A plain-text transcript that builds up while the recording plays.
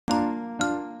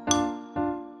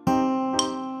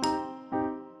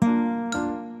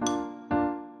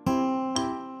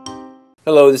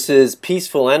Hello, this is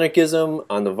Peaceful Anarchism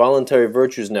on the Voluntary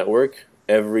Virtues Network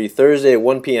every Thursday at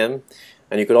 1 p.m.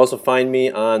 And you could also find me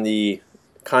on the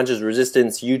Conscious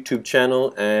Resistance YouTube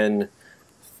channel and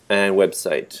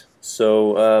website.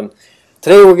 So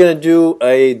today we're going to do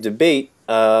a debate.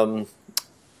 I'm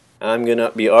going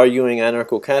to be arguing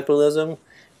Anarcho-Capitalism,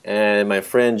 and my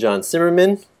friend John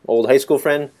Cymerman, old high school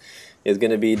friend, is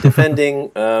going to be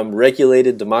defending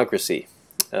regulated democracy.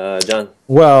 John?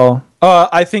 Well,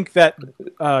 I think that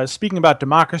speaking about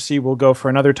democracy will go for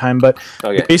another time, but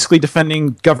basically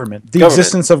defending government, the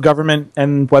existence of government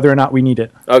and whether or not we need it.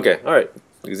 Okay, all right.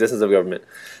 Existence of government.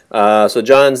 So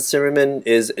John Cymerman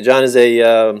is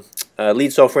a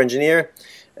lead software engineer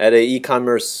at an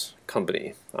e-commerce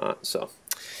company. So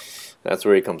that's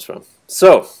where he comes from.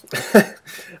 So,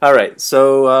 all right.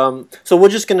 So we're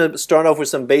just going to start off with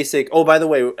some basic. Oh, by the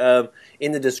way,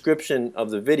 in the description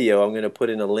of the video, I'm going to put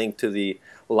in a link to the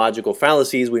logical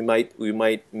fallacies. We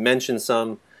might mention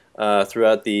some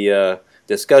throughout the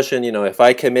discussion. You know, if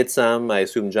I commit some, I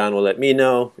assume John will let me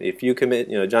know. If you commit,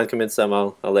 John commits some,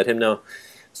 I'll let him know.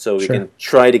 So we can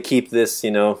try to keep this,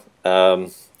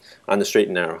 on the straight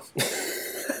and narrow.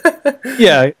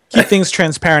 Yeah, keep things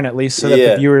transparent at least, so that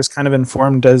the viewer is kind of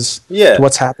informed as to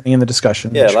what's happening in the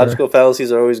discussion. Yeah, logical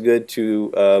fallacies are always good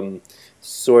to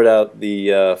sort out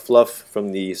the fluff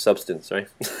from the substance, right?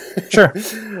 Sure,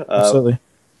 absolutely.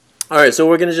 All right, so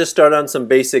we're going to just start on some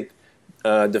basic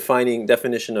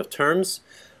definition of terms.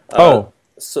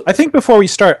 So I think before we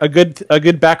start, a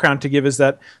good background to give is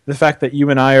that the fact that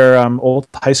you and I are old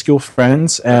high school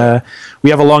friends. We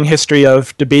have a long history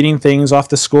of debating things off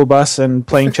the school bus and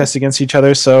playing chess against each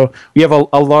other. So we have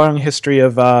a long history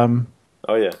of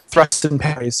thrusts and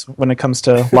parries when it comes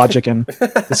to logic and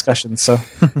discussions. So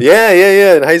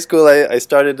yeah. In high school, I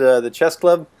started the chess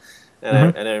club,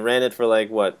 and I ran it for like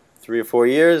what, 3 or 4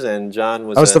 years. And John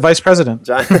was the vice president.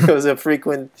 John was a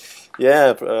frequent,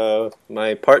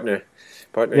 my partner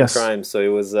in crime. So it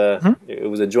was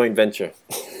a joint venture.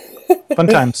 Fun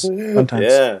times. Fun times.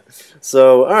 Yeah.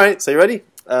 So all right. So you ready?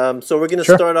 So we're going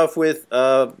to start off with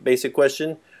a basic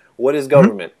question: what is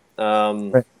government?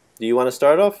 Do you want to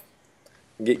start off?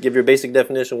 Give your basic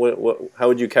definition. How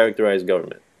would you characterize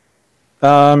government?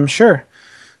 Sure.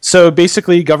 So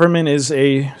basically, government is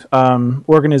a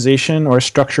organization or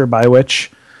structure by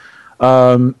which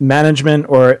management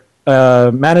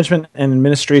and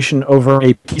administration over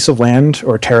a piece of land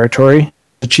or territory is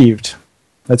achieved.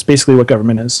 That's basically what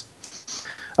government is.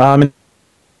 I'm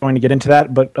going to get into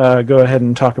that, but go ahead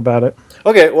and talk about it.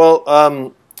 Okay.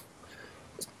 Well.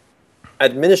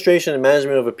 Administration and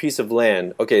management of a piece of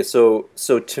land. Okay, so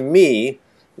to me,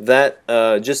 that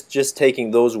just taking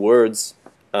those words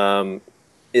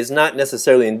is not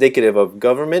necessarily indicative of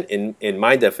government in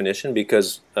my definition,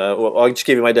 because well, I'll just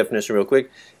give you my definition real quick.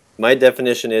 My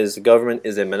definition is government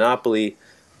is a monopoly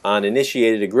on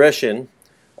initiated aggression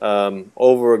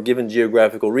over a given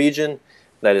geographical region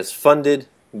that is funded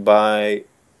by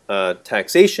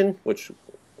taxation, which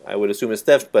I would assume is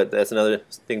theft, but that's another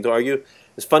thing to argue.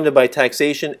 Is funded by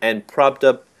taxation and propped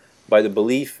up by the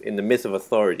belief in the myth of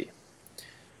authority.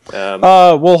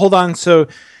 Well, hold on. So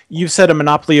you've said a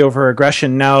monopoly over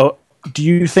aggression. Now, do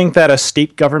you think that a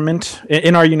state government,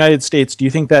 in our United States, do you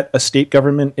think that a state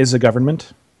government is a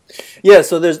government? Yeah,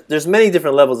 so there's many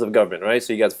different levels of government, right?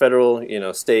 So you got federal,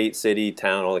 state, city,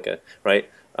 town, all that, right?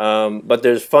 But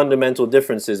there's fundamental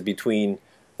differences between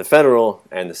the federal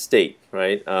and the state,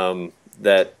 right?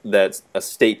 That a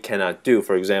state cannot do.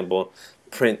 For example,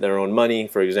 print their own money,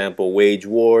 for example, wage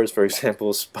wars, for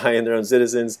example, spy on their own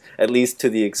citizens, at least to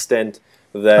the extent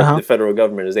that the federal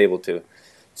government is able to.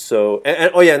 So,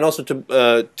 and also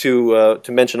to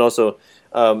mention also,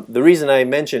 the reason I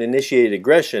mention initiated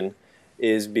aggression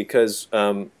is because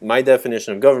my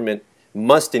definition of government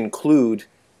must include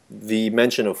the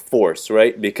mention of force,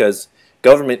 right? Because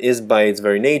government is by its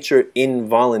very nature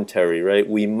involuntary, right?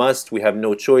 We have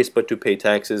no choice but to pay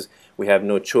taxes. We have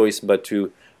no choice but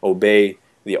to obey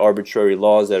the arbitrary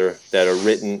laws that are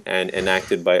written and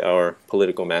enacted by our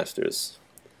political masters.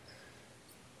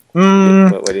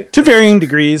 To varying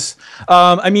degrees.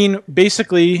 I mean,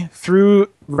 basically, through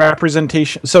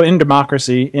representation. So in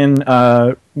democracy,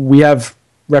 we have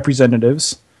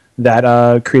representatives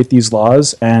that create these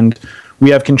laws, and we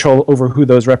have control over who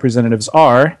those representatives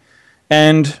are.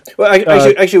 And well,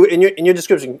 actually, in your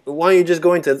description, why don't you just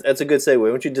go into? That's a good segue. Why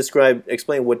don't you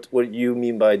explain what you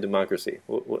mean by democracy?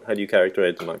 How do you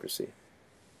characterize democracy?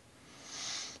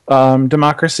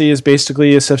 Democracy is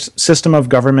basically a system of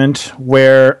government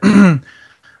where the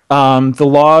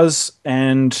laws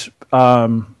and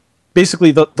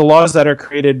basically the laws that are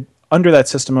created under that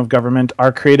system of government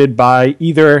are created by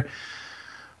either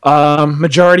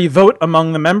Majority vote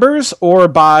among the members, or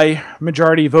by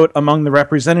majority vote among the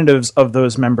representatives of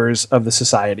those members of the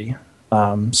society.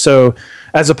 So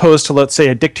as opposed to, let's say,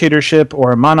 a dictatorship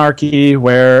or a monarchy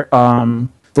where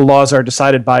the laws are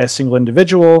decided by a single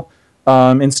individual,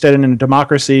 instead in a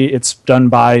democracy, it's done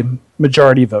by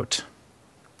majority vote.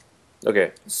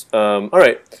 Okay. All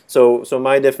right. So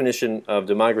my definition of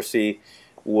democracy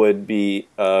would be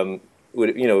would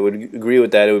agree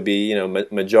with that. It would be the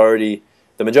majority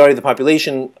of the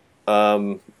population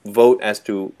vote as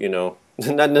to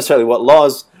not necessarily what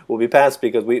laws will be passed,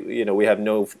 because we have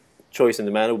no choice in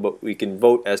the matter, but we can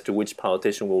vote as to which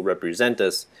politician will represent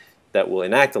us that will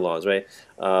enact the laws, right?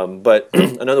 But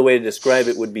another way to describe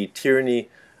it would be tyranny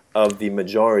of the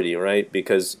majority, right?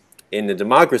 Because in the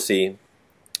democracy,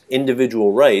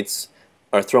 individual rights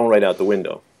are thrown right out the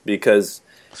window, because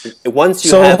once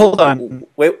you have... hold on.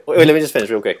 Wait, let me just finish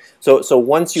real quick. So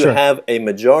once you have a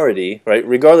majority, right,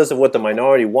 regardless of what the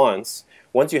minority wants,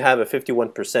 once you have a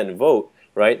 51% vote,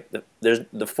 right, there's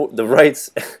the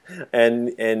rights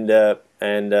and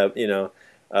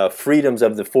freedoms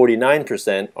of the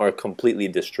 49% are completely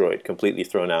destroyed, completely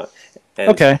thrown out. And,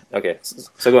 okay.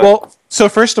 So go ahead. Well, so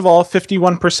first of all,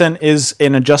 51% is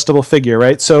an adjustable figure,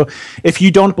 right? So if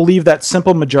you don't believe that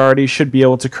simple majority should be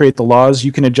able to create the laws,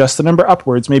 you can adjust the number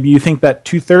upwards. Maybe you think that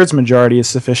 2/3 majority is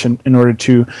sufficient in order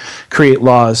to create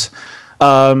laws.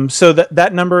 So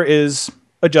that number is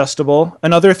adjustable.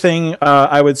 Another thing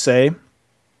I would say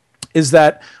is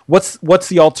that what's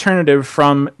the alternative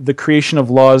from the creation of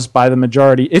laws by the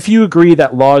majority? If you agree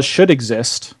that laws should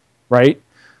exist, right?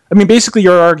 I mean, basically,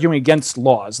 you're arguing against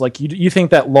laws. Like, you think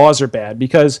that laws are bad,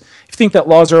 because if you think that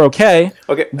laws are okay,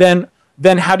 then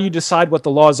how do you decide what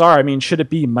the laws are? I mean, should it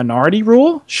be minority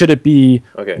rule? Should it be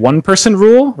one-person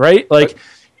rule, right? Like,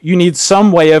 you need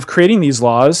some way of creating these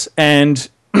laws, and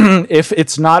if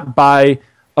it's not by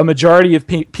a majority of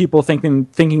people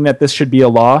thinking that this should be a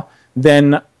law,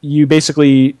 then you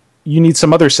need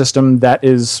some other system that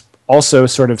is also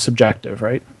sort of subjective,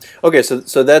 right? Okay, so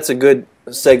that's a good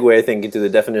segue, I think, into the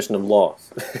definition of law.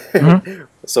 Mm-hmm.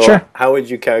 So sure. How would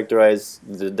you characterize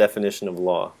the definition of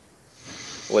law?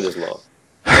 What is law?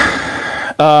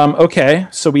 Okay,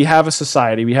 so we have a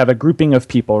society, we have a grouping of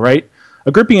people, right?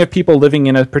 A grouping of people living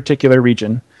in a particular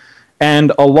region.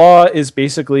 And a law is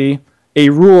basically a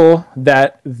rule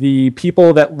that the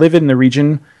people that live in the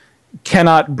region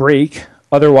cannot break,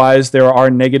 otherwise there are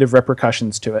negative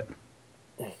repercussions to it.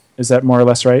 Is that more or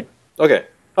less right? Okay.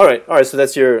 All right. So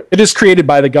that's your... It is created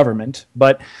by the government,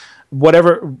 but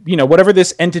whatever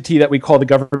this entity that we call the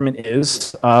government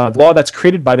is, the law that's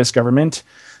created by this government,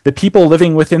 the people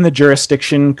living within the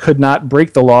jurisdiction could not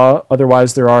break the law,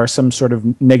 otherwise there are some sort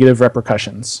of negative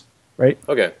repercussions, right?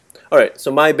 Okay. All right.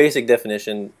 So my basic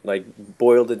definition, like,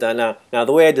 boiled it down. Now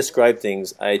the way I describe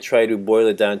things, I try to boil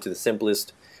it down to the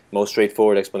simplest, most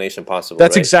straightforward explanation possible.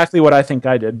 That's exactly what I think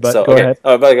I did, but so, go ahead.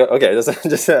 Okay,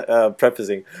 just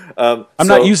prefacing. I'm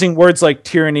not using words like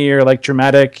tyranny or like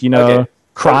dramatic,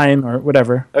 crime or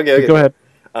whatever. Okay. Go ahead.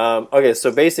 Okay,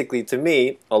 so basically, to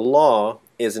me, a law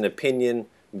is an opinion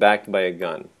backed by a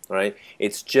gun, right?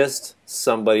 It's just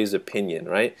somebody's opinion,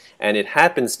 right? And it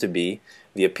happens to be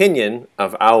the opinion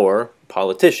of our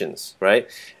politicians, right?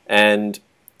 And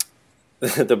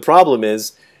the problem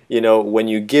is, when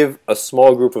you give a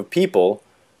small group of people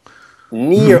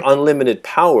near unlimited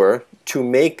power to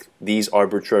make these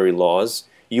arbitrary laws,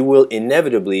 you will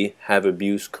inevitably have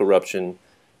abuse, corruption,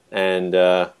 and...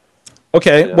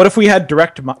 Okay, what if we had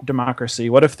direct democracy?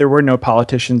 What if there were no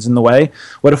politicians in the way?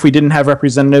 What if we didn't have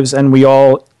representatives and we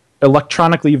all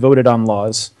electronically voted on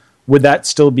laws? Would that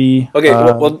still be... Okay,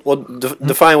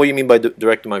 define what you mean by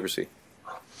direct democracy.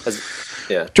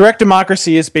 Direct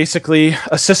democracy is basically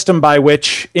a system by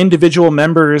which individual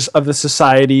members of the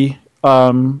society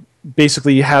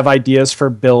basically have ideas for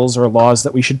bills or laws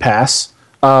that we should pass.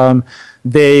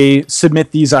 They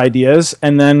submit these ideas,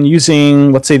 and then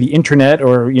using, let's say, the internet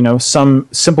or some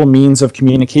simple means of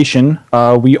communication,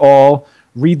 we all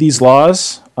read these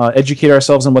laws, educate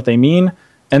ourselves on what they mean,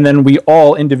 and then we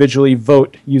all individually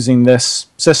vote using this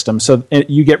system. So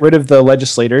you get rid of the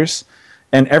legislators,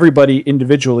 and everybody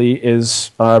individually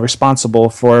is responsible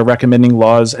for recommending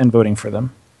laws and voting for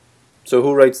them. So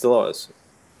who writes the laws?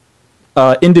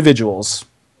 Individuals,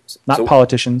 not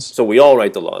politicians. So we all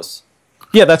write the laws?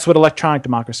 Yeah, that's what electronic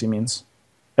democracy means.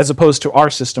 As opposed to our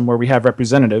system where we have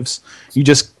representatives, you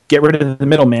just get rid of the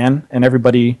middleman and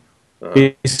everybody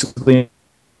basically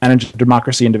manages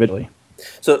democracy individually.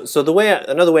 So another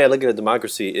way I look at a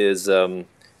democracy is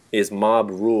mob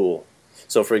rule.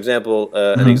 So, for example,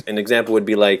 an example would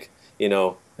be like,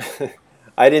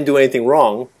 I didn't do anything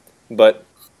wrong, but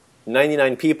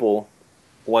 99 people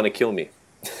want to kill me,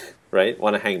 right?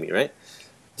 Want to hang me, right?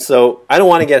 So I don't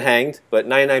want to get hanged, but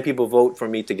 99 people vote for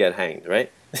me to get hanged,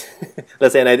 right?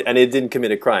 Let's say, and I didn't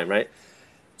commit a crime, right?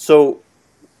 So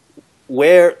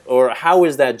where or how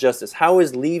is that justice? How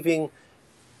is leaving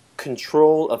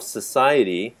control of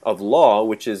society, of law,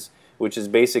 which is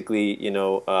basically, you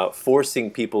know, forcing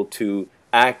people to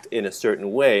act in a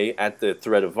certain way at the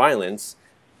threat of violence,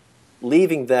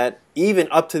 leaving that even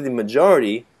up to the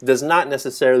majority does not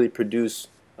necessarily produce,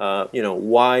 you know,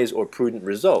 wise or prudent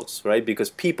results, right? Because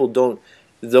people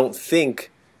don't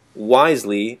think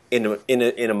wisely in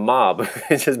a mob.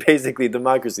 It's just basically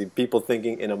democracy. People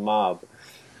thinking in a mob.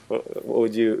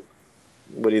 What do you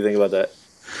think about that?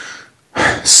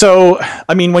 So,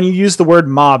 I mean, when you use the word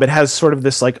mob, it has sort of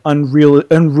this like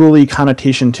unruly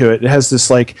connotation to it. It has this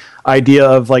like idea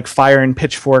of like fire and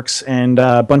pitchforks and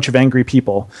a bunch of angry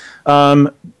people.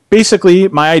 Basically,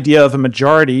 my idea of a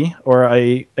majority or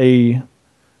you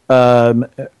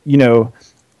know,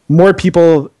 more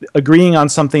people agreeing on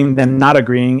something than not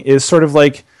agreeing is sort of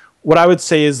like what I would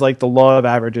say is like the law of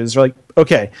averages. Like,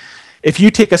 okay, if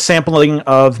you take a sampling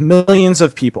of millions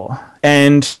of people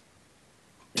and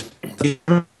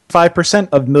 5%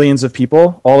 of millions of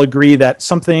people all agree that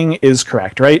something is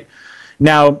correct, right?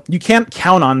 Now, you can't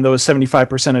count on those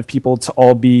 75% of people to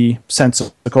all be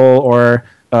sensical or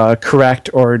correct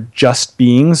or just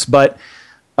beings, but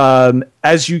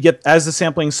as the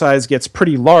sampling size gets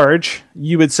pretty large,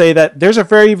 you would say that there's a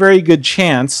very, very good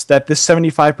chance that this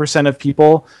 75% of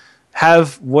people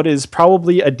have what is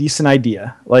probably a decent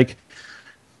idea. Like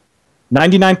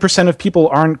 99% of people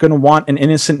aren't going to want an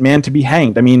innocent man to be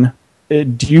hanged. I mean,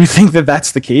 do you think that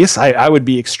that's the case? I would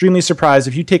be extremely surprised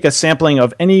if you take a sampling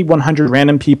of any 100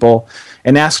 random people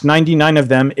and ask 99 of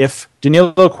them if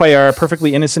Danilo Cuellar, a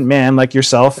perfectly innocent man like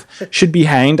yourself, should be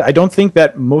hanged. I don't think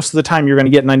that most of the time you're going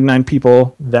to get 99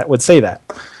 people that would say that.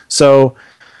 So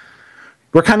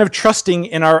we're kind of trusting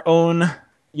in our own,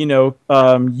 you know,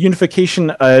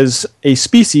 unification as a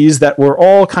species that we're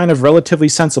all kind of relatively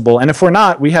sensible. And if we're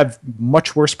not, we have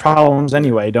much worse problems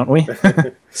anyway, don't we?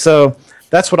 So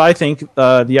that's what I think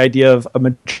the idea of a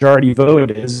majority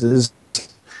vote is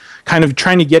kind of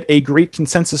trying to get a great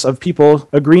consensus of people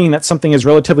agreeing that something is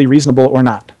relatively reasonable or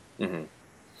not. Mm-hmm.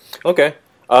 Okay.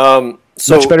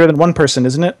 Much better than one person,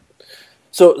 isn't it?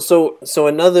 So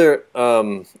another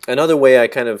way I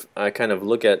kind of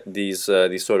look at these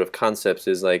sort of concepts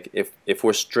is like if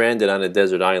we're stranded on a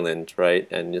desert island, right,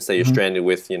 and you say you're stranded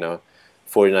with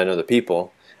 49 other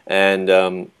people, and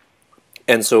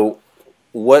so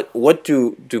what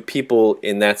do people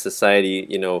in that society,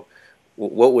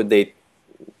 what would they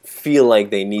feel like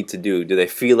they need to do? Do they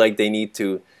feel like they need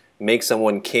to make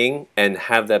someone king and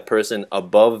have that person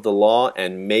above the law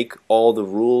and make all the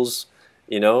rules?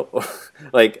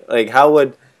 Like how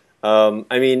would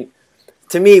I mean,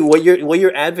 to me, what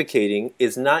you're advocating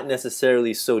is not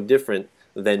necessarily so different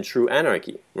than true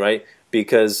anarchy, right?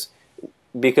 Because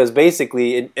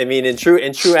basically, in true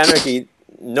anarchy,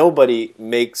 nobody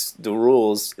makes the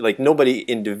rules. Like nobody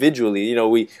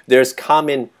individually. There's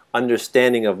common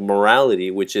understanding of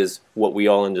morality, which is what we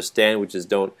all understand, which is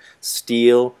don't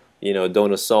steal,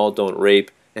 don't assault, don't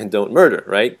rape, and don't murder,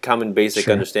 right? Common basic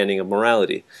understanding of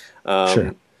morality.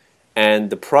 And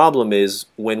the problem is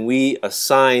when we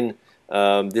assign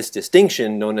this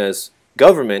distinction known as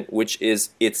government, which is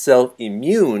itself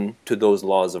immune to those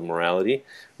laws of morality,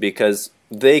 because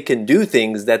they can do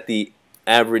things that the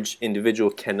average individual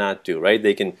cannot do, right?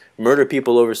 They can murder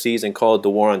people overseas and call it the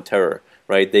war on terror,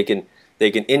 right? They can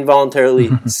involuntarily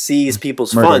seize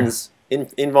people's funds,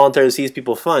 involuntarily seize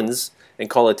people's funds, and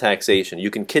call it taxation.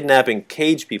 You can kidnap and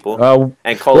cage people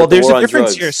and call it the war on drugs. Well,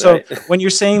 there's a difference here. So when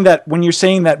you're saying that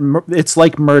it's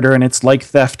like murder and it's like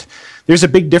theft, there's a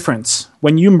big difference.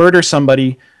 When you murder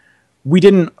somebody, we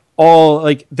didn't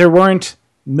all there weren't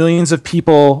millions of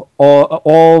people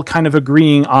all kind of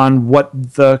agreeing on what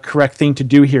the correct thing to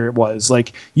do here was.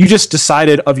 Like you just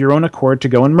decided of your own accord to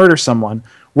go and murder someone.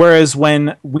 Whereas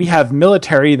when we have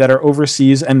military that are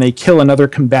overseas and they kill another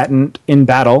combatant in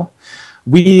battle,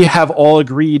 we have all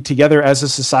agreed together as a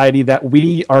society that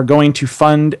we are going to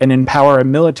fund and empower a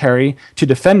military to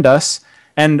defend us.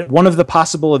 And one of the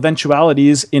possible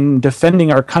eventualities in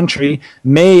defending our country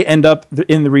may end up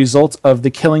in the result of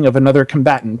the killing of another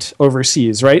combatant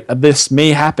overseas, right? This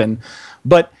may happen.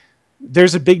 But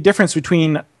there's a big difference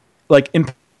between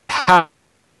empowering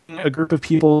a group of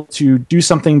people to do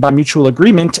something by mutual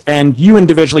agreement and you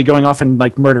individually going off and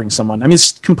murdering someone. I mean,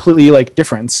 it's completely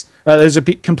difference. There's a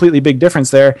completely big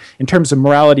difference there in terms of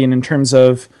morality and in terms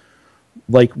of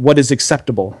what is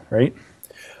acceptable, right?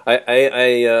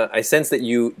 I sense that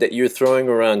you're throwing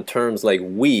around terms like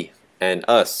we and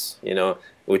us, you know,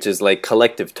 which is like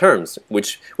collective terms,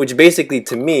 which basically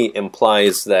to me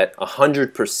implies that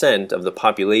 100% of the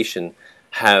population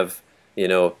have, you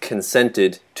know,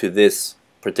 consented to this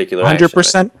particular action.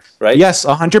 100%, right? Yes,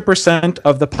 100%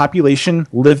 of the population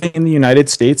living in the United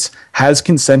States has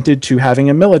consented to having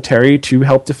a military to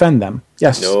help defend them.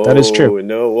 Yes, that is true.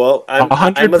 No, well,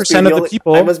 100% of the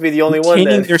people I must be the only one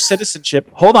retaining then. their citizenship.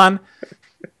 Hold on.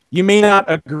 You may not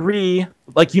agree,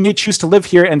 like you may choose to live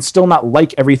here and still not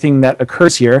like everything that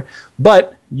occurs here,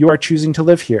 but you are choosing to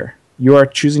live here. You are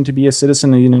choosing to be a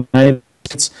citizen of the United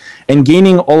States and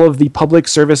gaining all of the public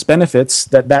service benefits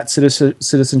that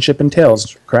citizenship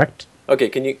entails, correct? Okay,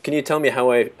 can you tell me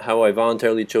how I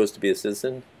voluntarily chose to be a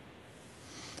citizen?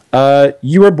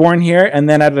 You were born here, and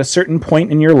then at a certain point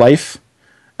in your life,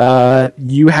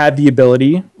 you had the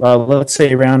ability, let's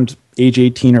say around age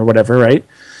 18 or whatever, right?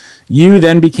 You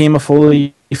then became a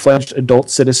fully fledged adult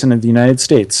citizen of the United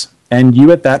States, and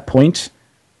you at that point,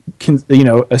 you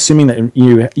know, assuming that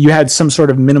you had some sort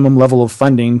of minimum level of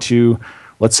funding to,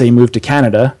 let's say, move to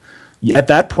Canada, at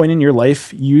that point in your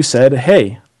life, you said,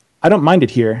 "Hey, I don't mind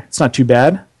it here. It's not too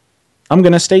bad. I'm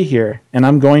going to stay here, and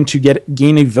I'm going to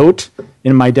gain a vote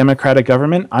in my democratic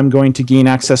government. I'm going to gain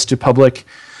access to public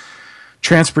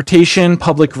transportation,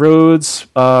 public roads,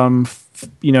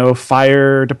 you know,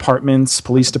 fire departments,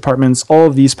 police departments, all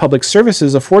of these public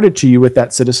services afforded to you with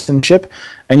that citizenship,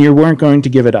 and you weren't going to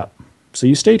give it up. So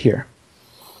you stayed here.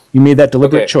 You made that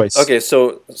deliberate choice." Okay,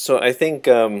 so I think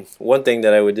one thing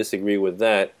that I would disagree with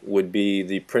that would be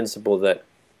the principle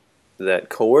that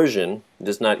coercion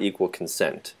does not equal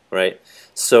consent, right?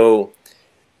 So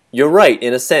you're right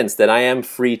in a sense that I am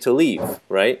free to leave,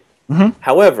 right? Mm-hmm.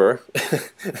 However,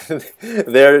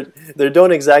 there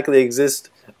don't exactly exist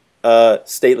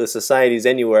stateless societies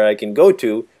anywhere I can go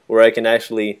to where I can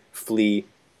actually flee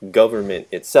government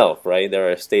itself, right? There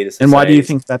are statist societies. And why do you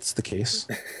think that's the case?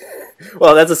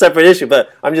 Well, that's a separate issue, but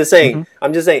I'm just saying,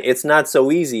 it's not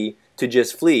so easy to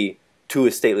just flee to a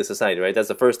stateless society, right? That's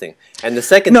the first thing. And the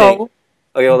second thing...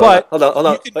 Okay, hold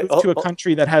on. You could move to a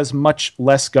country that has much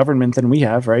less government than we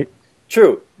have, right?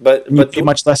 True, but you pay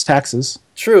much less taxes.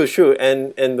 True,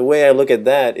 and the way I look at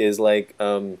that is like,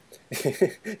 you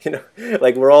know,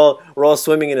 like we're all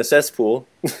swimming in a cesspool,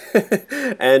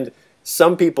 and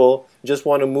some people just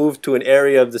want to move to an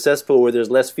area of the cesspool where there's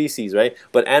less feces, right?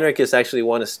 But anarchists actually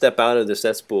want to step out of the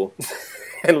cesspool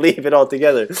and leave it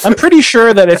altogether. I'm pretty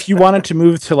sure that if you wanted to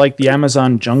move to like the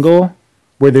Amazon jungle,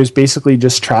 where there's basically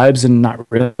just tribes and not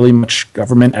really much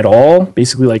government at all,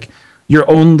 basically like your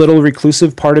own little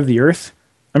reclusive part of the earth,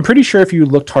 I'm pretty sure if you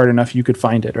looked hard enough, you could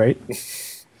find it, right?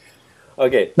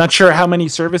 Okay. Not sure how many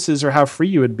services or how free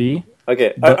you would be.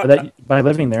 Okay. By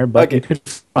living there, but you could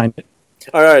find it.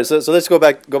 All right. So let's go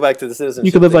back to the citizenship.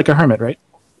 You could live like a hermit, right?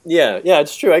 Yeah,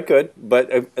 it's true. I could,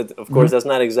 but of course that's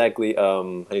not exactly how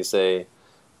do you say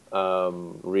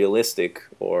realistic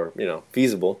or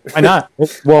feasible. Why not?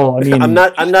 Well, I mean, I'm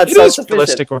not it is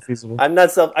realistic or feasible.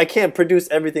 I can't produce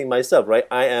everything myself, right?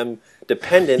 I am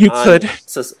dependent.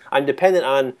 I'm dependent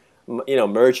on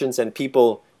merchants and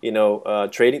people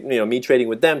trading me trading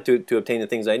with them to obtain the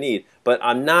things I need, but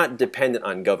I'm not dependent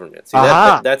on government. See,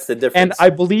 that's the difference. And I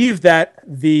believe that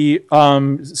the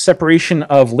separation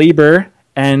of labor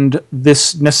and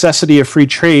this necessity of free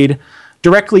trade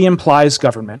directly implies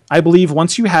government. I believe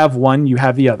once you have one, you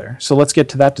have the other. So let's get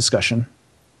to that discussion.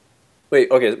 Wait,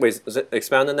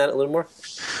 expound on that a little more?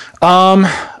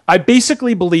 I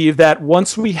basically believe that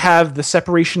once we have the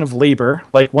separation of labor,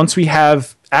 like once we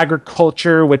have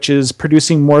agriculture, which is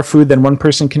producing more food than one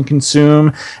person can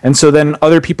consume, and so then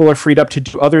other people are freed up to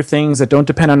do other things that don't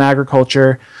depend on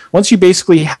agriculture. Once you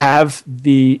have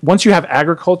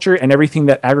agriculture and everything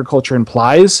that agriculture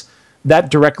implies,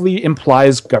 that directly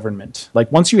implies government.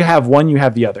 Like once you have one, you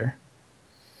have the other.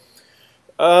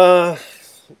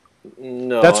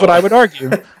 No. That's what I would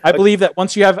argue. I believe that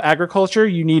once you have agriculture,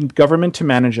 you need government to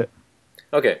manage it.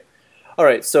 Okay. All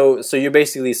right. So you're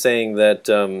basically saying that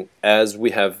as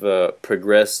we have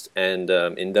progressed and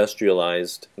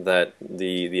industrialized, that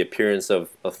the appearance of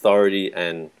authority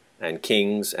and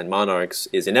kings and monarchs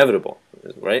is inevitable,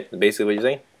 right? Basically what you're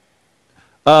saying?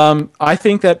 I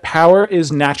think that power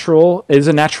is a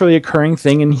naturally occurring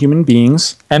thing in human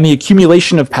beings, and the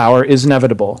accumulation of power is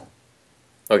inevitable.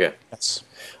 Okay. Yes.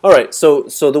 All right. So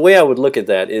the way I would look at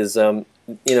that is,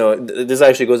 this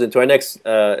actually goes into our next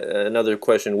another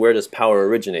question: where does power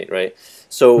originate? Right.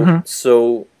 So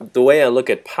so the way I look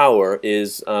at power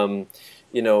is, like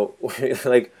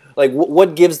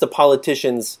what gives the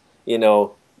politicians,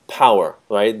 power,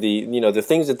 right? The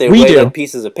things that they We write do. on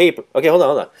pieces of paper. Okay, hold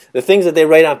on. The things that they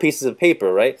write on pieces of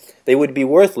paper, right? They would be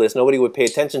worthless. Nobody would pay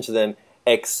attention to them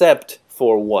except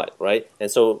for what, right? And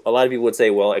so a lot of people would say,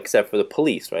 well, except for the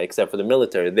police, right? Except for the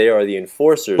military. They are the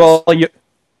enforcers.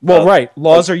 Right.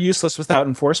 Laws are useless without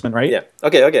enforcement, right? Yeah.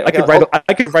 Okay.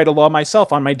 I could write a law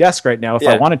myself on my desk right now if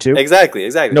I wanted to. Exactly.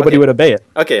 Nobody would obey it.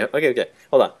 Okay.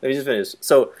 Hold on. Let me just finish.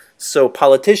 So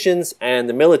politicians and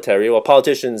the military, well,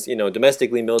 politicians,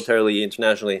 domestically, militarily,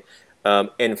 internationally,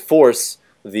 enforce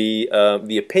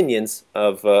the opinions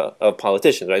of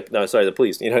politicians, right? No, sorry, the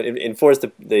police. Enforce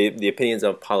the opinions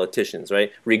of politicians,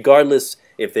 right? Regardless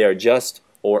if they are just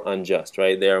or unjust,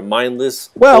 right? They are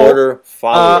mindless order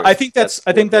followers. I think that's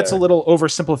a little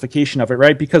oversimplification of it,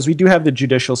 right? Because we do have the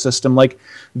judicial system. Like,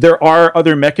 there are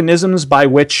other mechanisms by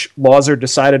which laws are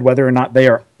decided whether or not they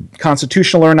are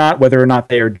constitutional or not, whether or not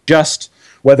they are just,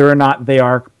 whether or not they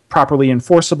are properly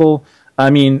enforceable.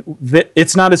 I mean,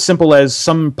 it's not as simple as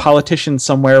some politician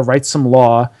somewhere writes some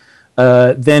law,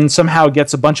 then somehow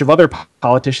gets a bunch of other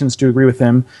politicians to agree with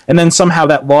him, and then somehow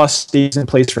that law stays in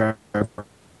place forever.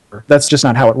 That's just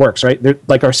not how it works, right?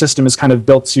 Like, our system is kind of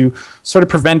built to sort of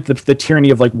prevent the tyranny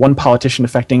of like one politician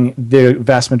affecting the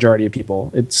vast majority of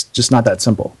people. It's just not that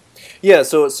simple. Yeah,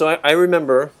 so I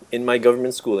remember in my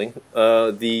government schooling,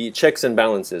 the checks and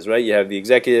balances, right? You have the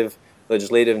executive,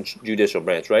 legislative, and judicial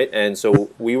branch, right? And so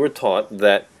we were taught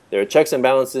that there are checks and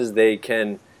balances. They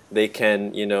can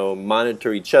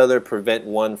monitor each other, prevent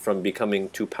one from becoming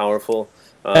too powerful.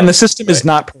 And the system is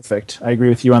not perfect. I agree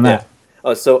with you on that.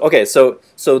 So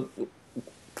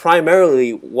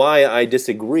primarily why I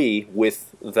disagree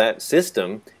with that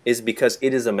system is because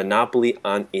it is a monopoly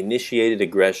on initiated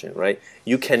aggression, right?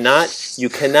 You cannot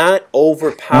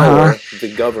overpower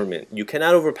the government. You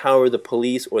cannot overpower the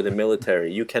police or the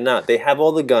military. You cannot. They have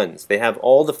all the guns. They have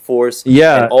all the force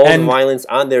and all the violence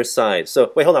on their side.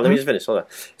 So wait, hold on. Let me just finish. Hold on.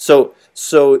 So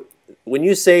when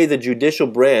you say the judicial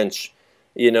branch,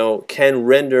 can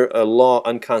render a law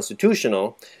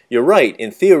unconstitutional, you're right.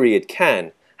 In theory, it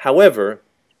can. However,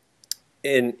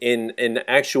 in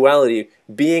actuality,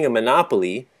 being a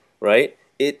monopoly, right?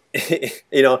 And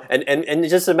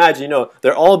just imagine,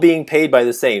 they're all being paid by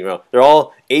the same. They're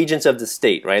all agents of the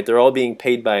state, right? They're all being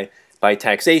paid by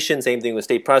taxation. Same thing with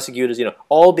state prosecutors.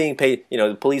 All being paid.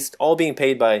 The police, all being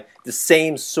paid by the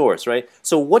same source, right?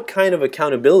 So what kind of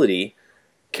accountability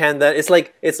can that? It's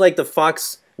like the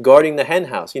fox guarding the hen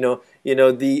house.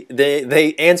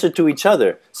 They answer to each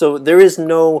other. So there is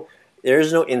no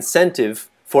incentive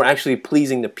for actually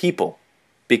pleasing the people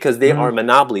because they are a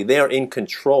monopoly. They are in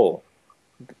control.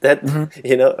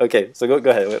 Okay. So go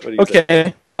ahead. What do you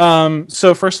say? Okay.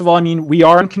 So first of all, I mean, we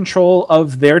are in control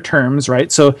of their terms,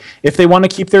 right? So if they want to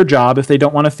keep their job, if they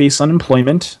don't want to face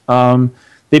unemployment,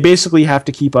 they basically have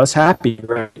to keep us happy,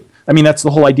 right? I mean, that's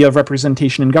the whole idea of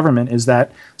representation in government, is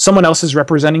that someone else is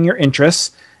representing your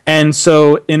interests. And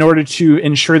so in order to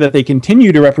ensure that they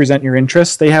continue to represent your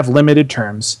interests, they have limited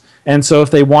terms. And so if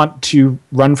they want to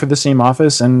run for the same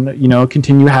office and,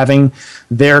 continue having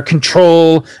their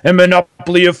control and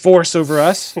monopoly of force over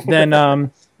us, then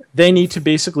they need to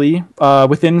basically,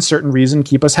 within certain reason,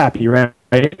 keep us happy, right?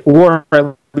 Or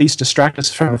at least distract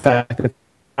us from the fact that they're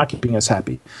not keeping us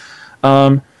happy.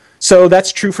 So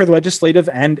that's true for the legislative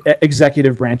and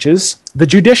executive branches. The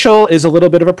judicial is a little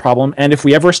bit of a problem, and if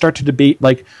we ever start to debate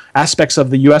like aspects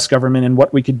of the U.S. government and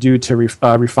what we could do to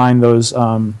refine those,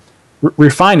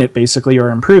 refine it basically or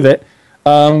improve it,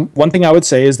 one thing I would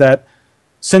say is that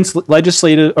since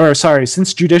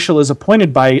judicial is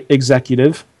appointed by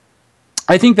executive,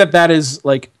 I think that is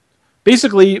like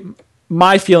basically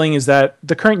my feeling is that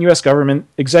the current U.S. government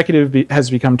executive has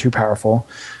become too powerful,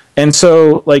 and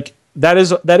so like. That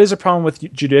is a problem with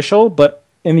judicial, but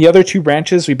in the other two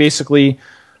branches, we basically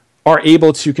are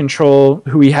able to control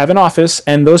who we have in office,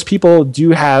 and those people do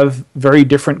have very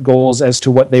different goals as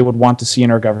to what they would want to see in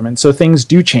our government. So things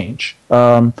do change.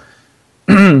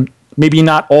 Maybe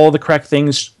not all the correct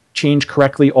things change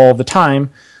correctly all the time,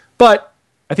 but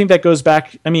I think that goes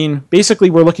back. I mean, basically,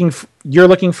 you're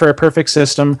looking for a perfect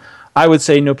system. I would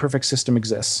say no perfect system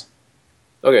exists.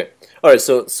 Okay. All right.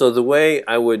 So the way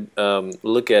I would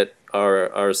look at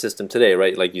our system today,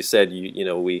 right? Like you said,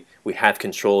 we have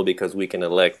control because we can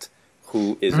elect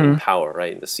who is in power,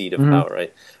 right? In the seat of power,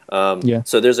 right?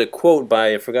 So there's a quote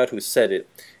by, I forgot who said it.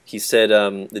 He said,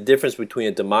 the difference between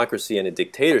a democracy and a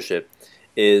dictatorship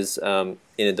is in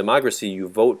a democracy, you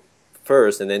vote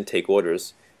first and then take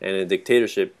orders. And in a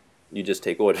dictatorship, you just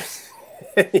take orders.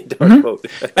 You don't vote.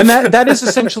 And that is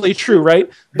essentially true, right?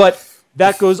 But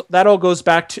that all goes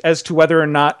back to as to whether or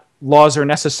not laws are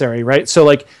necessary, right? So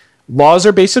like laws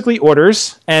are basically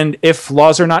orders, and if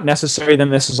laws are not necessary, then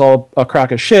this is all a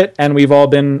crock of shit, and we've all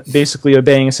been basically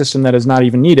obeying a system that is not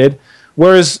even needed.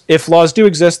 Whereas if laws do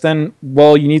exist, then,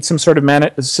 well, you need some sort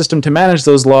of system to manage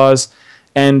those laws,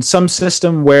 and some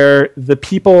system where the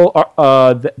people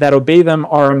that obey them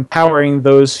are empowering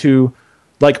those who,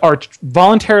 like, are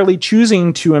voluntarily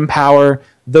choosing to empower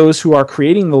those who are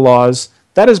creating the laws.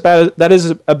 That is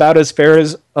about as fair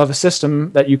as of a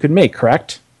system that you could make,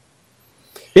 correct?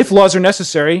 If laws are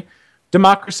necessary,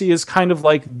 democracy is kind of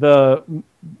like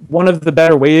one of the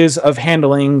better ways of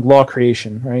handling law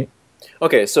creation, right?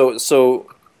 Okay, so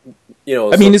you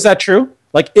know, I mean, is that true?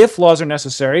 Like, if laws are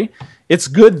necessary, it's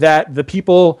good that the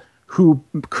people who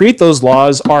create those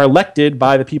laws are elected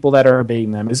by the people that are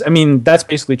obeying them. I mean, that's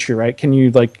basically true, right? Can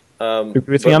you, like, agree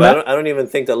with me on that? I don't even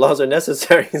think that laws are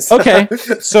necessary. So. Okay,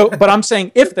 but I'm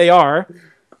saying if they are.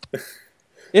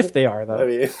 If they are, though. I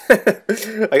mean,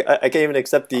 I can't even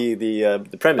accept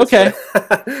the premise. Okay.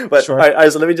 But sure. all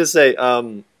right, so let me just say,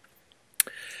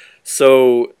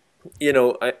 so, you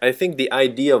know, I think the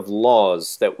idea of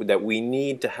laws that we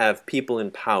need to have people in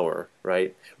power,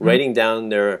 right, writing down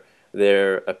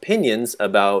their opinions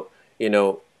about, you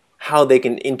know, how they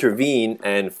can intervene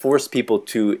and force people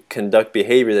to conduct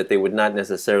behavior that they would not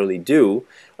necessarily do.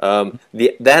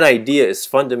 That idea is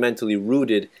fundamentally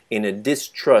rooted in a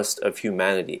distrust of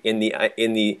humanity, in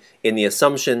the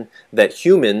assumption that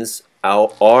humans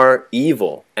are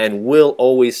evil and will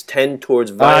always tend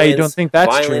towards violence. I don't think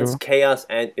that's true. Chaos,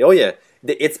 and oh yeah,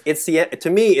 to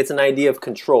me it's an idea of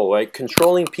control, right?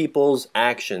 Controlling people's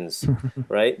actions,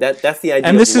 right? That's the idea.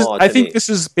 And this is, I think, this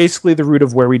is basically the root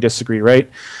of where we disagree, right?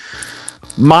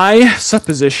 My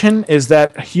supposition is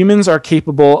that humans are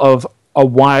capable of a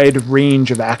wide range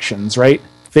of actions, right?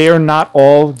 They are not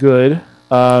all good.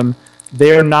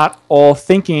 They are not all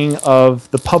thinking of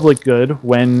the public good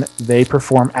when they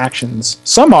perform actions.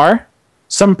 Some are.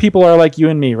 Some people are like you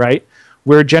and me, right?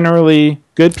 We're generally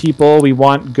good people. We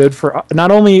want good for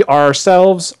not only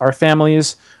ourselves, our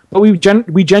families, but we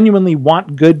genuinely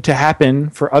want good to happen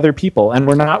for other people, and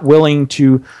we're not willing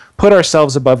to put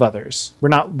ourselves above others. We're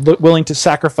not willing to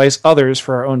sacrifice others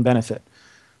for our own benefit.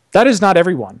 That is not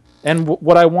everyone. And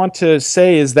what I want to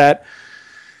say is that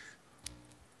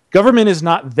government is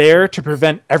not there to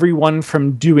prevent everyone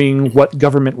from doing what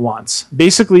government wants.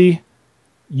 Basically,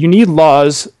 you need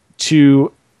laws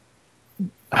to...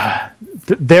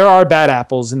 there are bad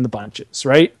apples in the bunches,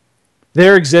 right?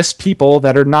 There exist people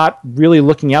that are not really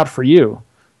looking out for you.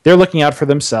 They're looking out for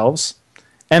themselves,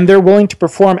 and they're willing to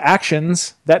perform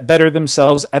actions that better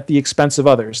themselves at the expense of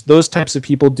others. Those types of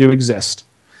people do exist.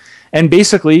 And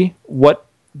basically, what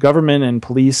government and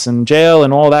police and jail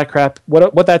and all that crap,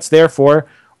 what that's there for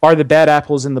are the bad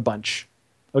apples in the bunch.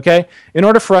 Okay? In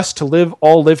order for us to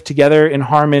all live together in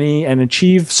harmony and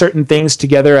achieve certain things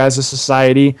together as a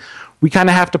society, we kind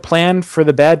of have to plan for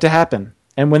the bad to happen.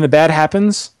 And when the bad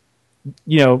happens,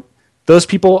 you know, those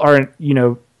people are, you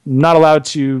know, not allowed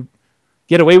to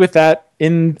get away with that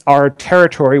in our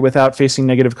territory without facing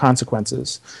negative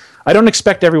consequences. I don't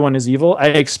expect everyone is evil. I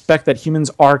expect that humans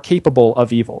are capable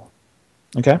of evil.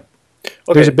 Okay?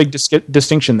 There's a big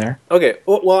distinction there. Okay.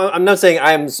 Well, I'm not saying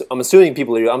I'm assuming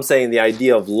people are evil. I'm saying the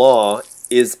idea of law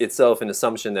is itself an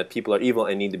assumption that people are evil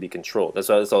and need to be controlled. That's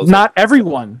all. Not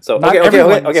everyone. So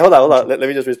okay. Hold on. Let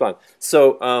me just respond.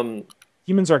 So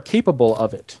humans are capable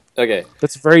of it. Okay.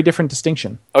 That's a very different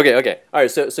distinction. Okay. All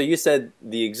right. So you said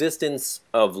the existence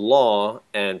of law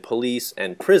and police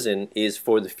and prison is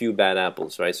for the few bad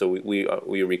apples, right? So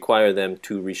we require them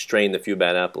to restrain the few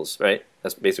bad apples, right?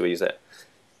 That's basically what you said.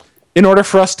 In order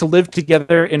for us to live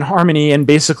together in harmony and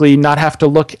basically not have to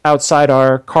look outside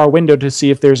our car window to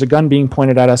see if there's a gun being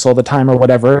pointed at us all the time or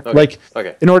whatever.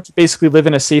 In order to basically live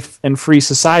in a safe and free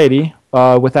society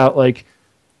without like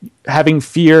having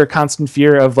constant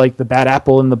fear of like the bad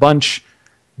apple in the bunch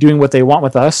doing what they want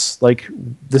with us, like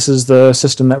this is the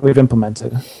system that we've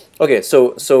implemented. Okay,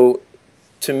 so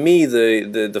to me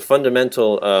the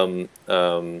fundamental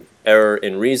error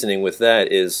in reasoning with that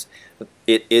is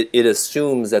it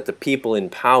assumes that the people in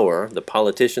power, the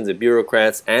politicians, the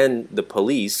bureaucrats, and the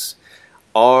police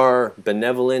are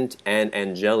benevolent and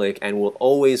angelic and will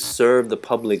always serve the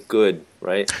public good,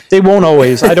 right? They won't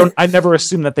always. I never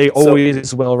assume that they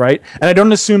always will, right? And I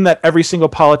don't assume that every single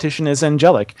politician is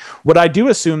angelic. What I do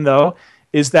assume, though,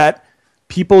 is that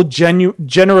people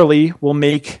generally will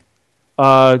make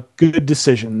good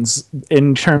decisions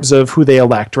in terms of who they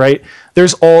elect, right?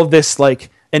 There's all this like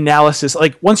analysis.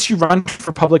 Like once you run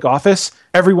for public office,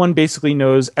 everyone basically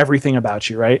knows everything about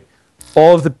you, right?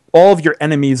 All of your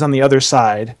enemies on the other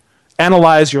side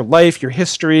analyze your life, your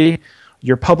history,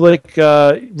 your public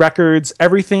records,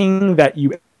 everything that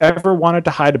you ever wanted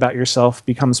to hide about yourself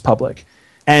becomes public.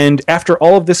 And after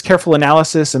all of this careful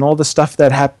analysis and all the stuff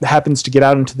that happens to get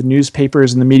out into the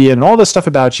newspapers and the media and all this stuff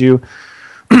about you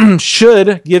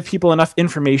should give people enough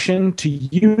information to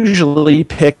usually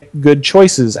pick good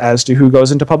choices as to who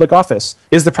goes into public office.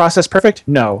 Is the process perfect?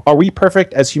 No. Are we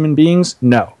perfect as human beings?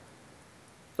 No.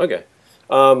 Okay.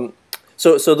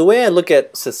 So the way I look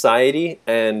at society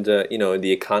and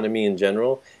the economy in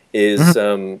general is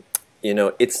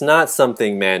it's not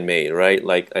something man-made, right?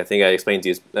 Like I think I explained to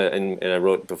you and I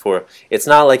wrote before, it's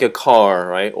not like a car,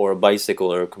 right, or a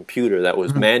bicycle or a computer that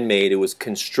was man-made. It was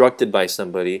constructed by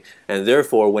somebody, and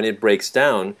therefore when it breaks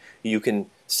down, you can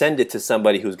send it to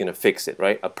somebody who's going to fix it,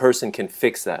 right? A person can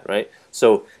fix that, right?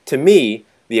 So to me,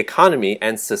 the economy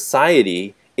and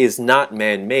society is not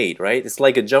man-made, right? It's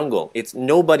like a jungle. It's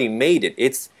nobody made it.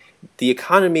 It's the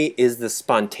economy is the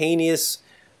spontaneous,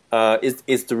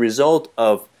 is the result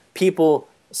of people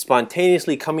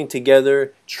spontaneously coming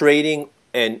together, trading,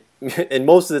 and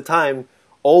most of the time,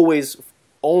 always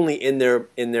only in their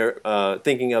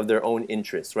thinking of their own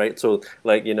interests, right? So,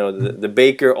 like the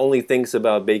baker only thinks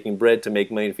about baking bread to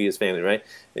make money to feed his family, right?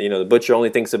 The butcher only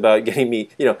thinks about getting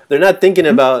meat. They're not thinking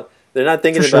about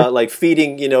like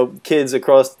feeding kids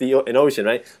across an ocean,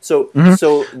 right? So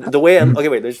so the way okay,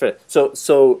 wait, let's finish.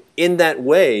 So in that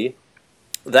way,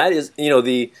 that is,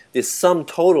 the sum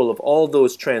total of all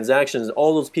those transactions,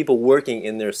 all those people working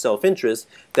in their self-interest,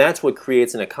 that's what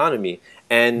creates an economy.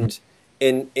 And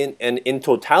in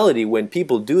totality, when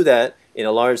people do that in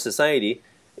a large society,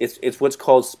 it's what's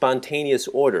called spontaneous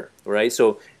order, right?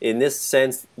 So in this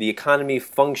sense, the economy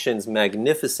functions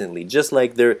magnificently, just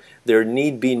like there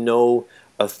need be no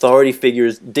authority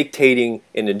figures dictating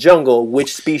in the jungle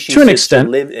which species should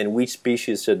live and which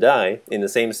species should die. In the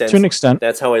same sense, to an extent,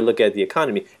 that's how I look at the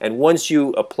economy. And once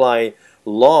you apply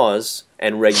laws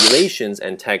and regulations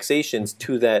and taxations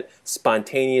to that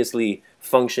spontaneously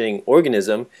functioning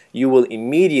organism, you will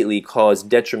immediately cause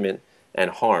detriment and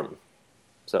harm.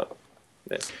 So,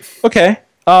 yeah. Okay,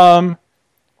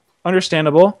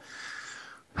 understandable.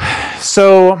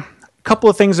 So, a couple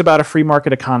of things about a free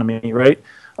market economy, right?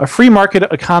 A free market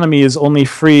economy is only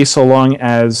free so long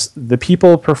as the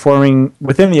people performing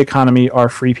within the economy are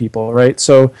free people, right?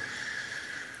 So,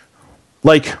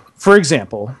 like, for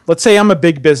example, let's say I'm a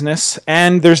big business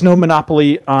and there's no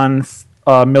monopoly on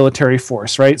military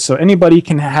force, right? So anybody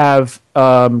can have,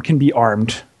 can be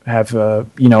armed, have, a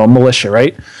militia,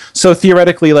 right? So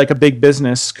theoretically, like a big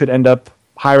business could end up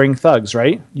hiring thugs,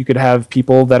 right? You could have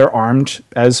people that are armed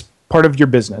as part of your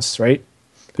business, right?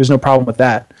 There's no problem with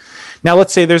that. Now,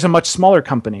 let's say there's a much smaller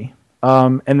company,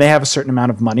 and they have a certain amount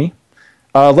of money.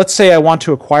 Let's say I want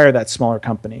to acquire that smaller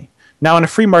company. Now, in a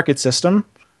free market system,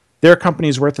 their company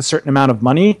is worth a certain amount of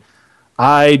money.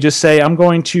 I just say, I'm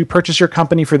going to purchase your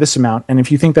company for this amount, and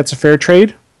if you think that's a fair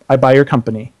trade, I buy your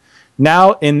company.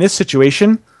 Now, in this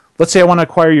situation, let's say I want to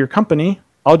acquire your company.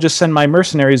 I'll just send my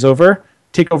mercenaries over,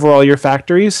 take over all your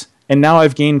factories, and now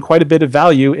I've gained quite a bit of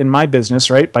value in my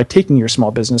business, right, by taking your small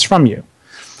business from you.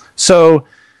 So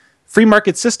free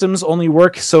market systems only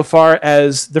work so far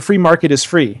as the free market is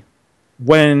free.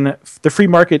 When the free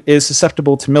market is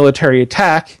susceptible to military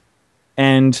attack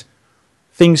and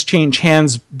things change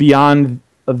hands beyond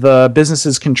the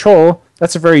business's control,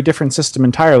 that's a very different system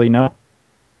entirely, no?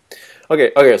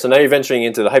 Okay, so now you're venturing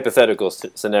into the hypothetical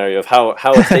scenario of how a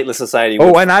stateless society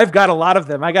would... Oh, and I've got a lot of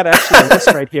them. I got actually a list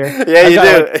right here. Yeah, you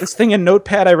do. Like, this thing in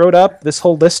Notepad I wrote up, this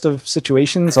whole list of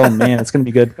situations. Oh, man, it's going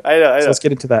to be good. I know. So let's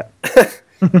get into that.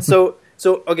 So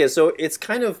it's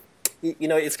kind of,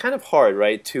 it's kind of hard,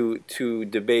 right, to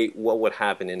debate what would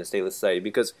happen in a stateless society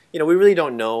because, we really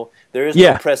don't know. There is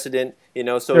no precedent,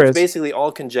 so it's basically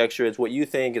all conjecture. It's what you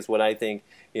think, it's what I think,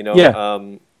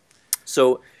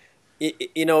 So,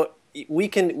 we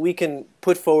can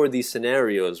put forward these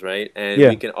scenarios, right, and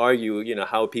we can argue,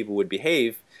 how people would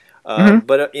behave.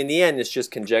 But in the end, it's just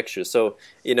conjecture. So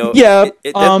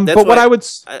but what I would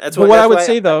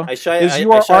say though is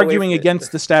you are arguing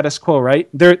against the status quo, right?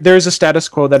 There's a status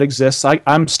quo that exists.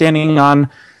 I'm standing on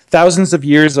thousands of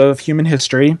years of human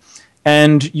history,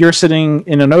 and you're sitting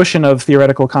in an ocean of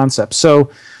theoretical concepts. So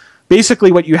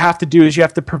basically, what you have to do is you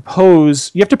have to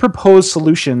propose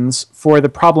solutions for the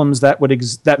problems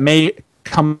that may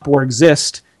come up or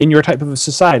exist in your type of a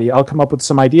society. I'll come up with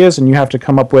some ideas, and you have to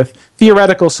come up with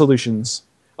theoretical solutions.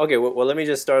 Okay, well, let me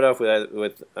just start off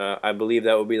with I believe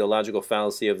that would be the logical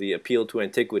fallacy of the appeal to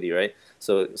antiquity, right?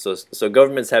 So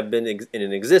governments have been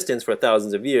in existence for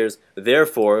thousands of years.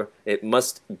 Therefore, it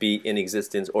must be in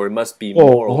existence, or it must be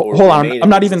moral. Or hold on, remain I'm in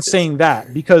not even existence. saying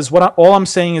that, because all I'm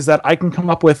saying is that I can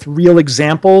come up with real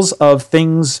examples of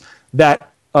things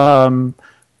that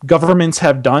governments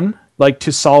have done, like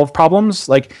to solve problems.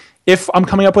 Like if I'm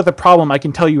coming up with a problem, I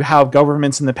can tell you how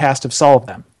governments in the past have solved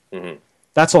them. Mm-hmm.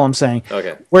 That's all I'm saying.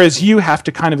 Okay. Whereas you have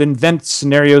to kind of invent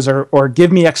scenarios or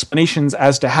give me explanations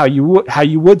as to how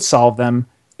you would solve them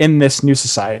in this new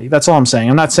society. That's all I'm saying.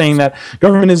 I'm not saying that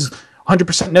government is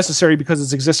 100% necessary because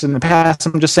it's existed in the past.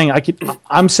 I'm just saying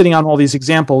I'm sitting on all these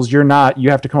examples. You're not. You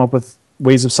have to come up with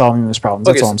ways of solving those problems.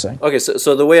 That's all I'm saying. Okay,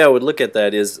 so the way I would look at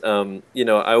that is, you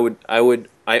know,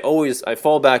 I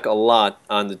fall back a lot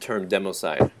on the term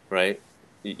democide, right?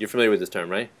 You're familiar with this term,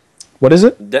 right? What is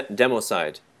it?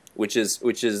 Democide, which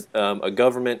is a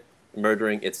government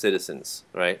murdering its citizens,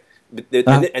 right?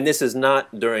 And this is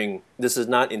not in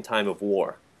time of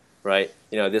war, right?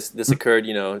 You know, this occurred,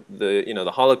 you know,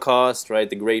 the Holocaust, right?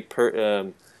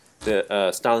 Stalin's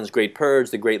Great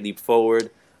Purge, the Great Leap Forward.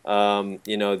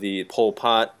 You know, the Pol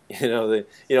Pot, I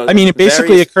mean, it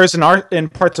basically occurs in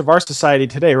parts of our society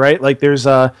today, right? Like there's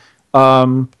a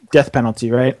death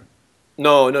penalty, right?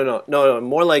 No.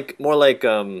 More like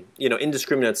you know,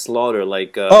 indiscriminate slaughter,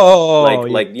 like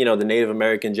yeah. you know, the Native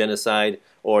American genocide,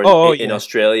 or in yeah.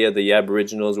 Australia, the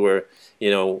Aboriginals were, you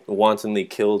know, wantonly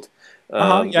killed.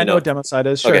 Yeah, I know what democide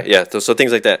is. Sure. Okay, yeah. So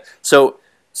things like that. So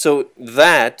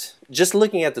that, just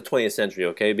looking at the 20th century,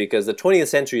 okay, because the 20th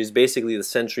century is basically the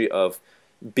century of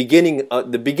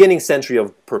the beginning century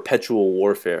of perpetual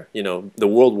warfare. You know, the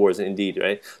world wars, indeed,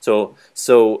 right? So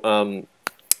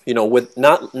you know, with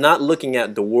not looking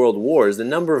at the world wars, the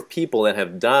number of people that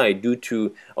have died due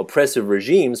to oppressive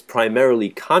regimes, primarily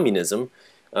communism,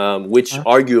 which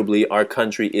arguably our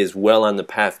country is well on the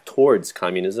path towards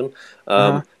communism.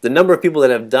 The number of people that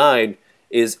have died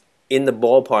is in the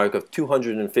ballpark of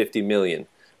 250 million,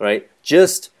 right?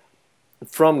 Just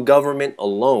from government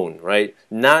alone, right?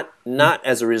 Not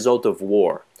as a result of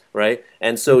war, right?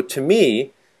 And so to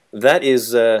me, that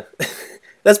is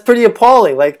that's pretty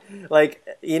appalling. Like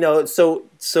you know, so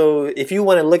if you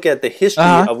want to look at the history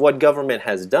of what government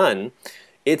has done,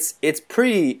 it's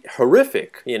pretty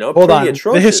horrific, you know, pretty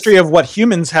atrocious. The history of what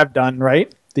humans have done,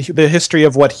 right? The history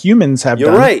of what humans have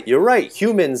done. You're right.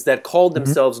 Humans that called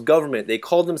themselves government, they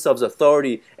called themselves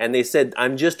authority, and they said,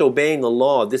 I'm just obeying the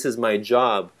law, this is my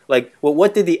job. Like, well,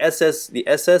 what did the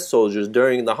SS soldiers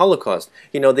during the Holocaust?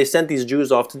 You know, they sent these Jews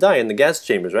off to die in the gas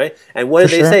chambers, right? And what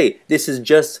did they say? This is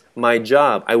just my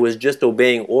job. I was just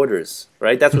obeying orders,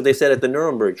 right? That's what they said at the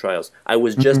Nuremberg trials. I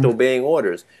was just obeying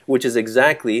orders, which is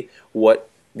exactly what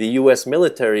the U.S.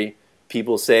 military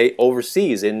people say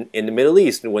overseas in the Middle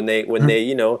East when they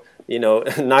you know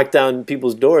knock down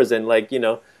people's doors and, like, you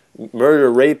know,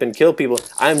 murder, rape, and kill people.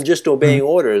 I'm just obeying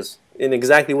orders, in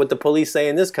exactly what the police say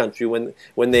in this country when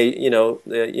they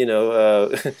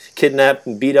kidnap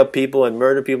and beat up people and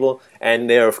murder people, and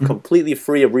they are completely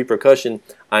free of repercussion.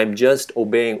 I'm just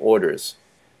obeying orders,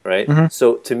 right?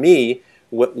 So to me,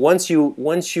 once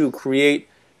you create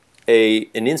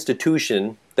an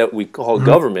institution that we call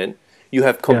government, you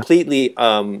have completely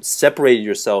separated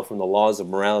yourself from the laws of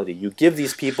morality. You give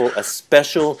these people a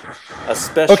special pass.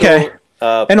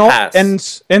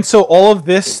 And so all of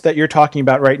this that you're talking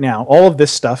about right now, all of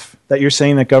this stuff that you're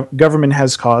saying that government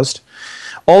has caused,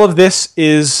 all of this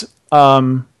is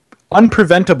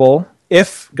unpreventable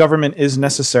if government is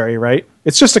necessary, right?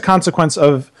 It's just a consequence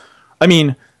of, I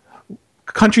mean,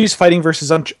 countries fighting versus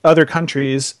other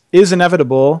countries is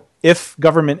inevitable if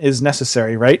government is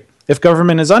necessary, right? If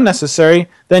government is unnecessary,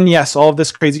 then yes, all of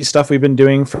this crazy stuff we've been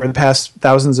doing for the past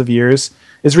thousands of years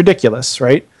is ridiculous,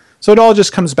 right? So it all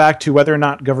just comes back to whether or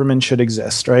not government should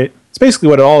exist, right? It's basically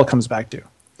what it all comes back to.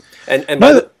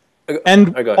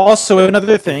 Also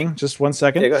another thing, just 1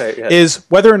 second, go ahead. Is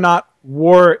whether or not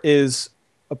war is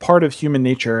a part of human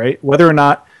nature, right? Whether or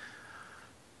not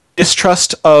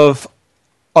distrust of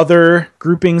other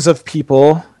groupings of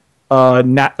people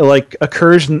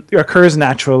occurs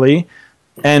naturally.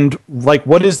 And, like,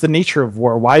 what is the nature of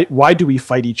war? Why do we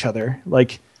fight each other?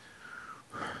 Like,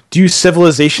 do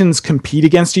civilizations compete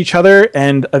against each other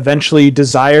and eventually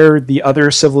desire the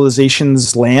other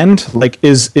civilization's land? Like,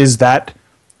 is that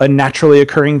a naturally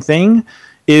occurring thing?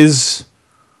 Is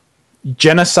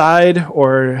genocide,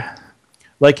 or,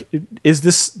 like, is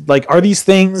this, like, are these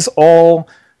things all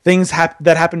things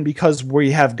that happen because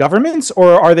we have governments,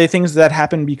 or are they things that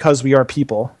happen because we are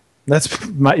people? That's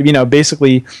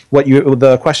basically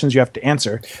the questions you have to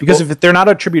answer. Because if they're not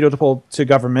attributable to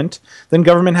government, then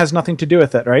government has nothing to do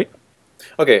with it, right?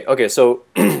 Okay. So,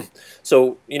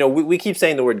 so we keep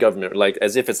saying the word government like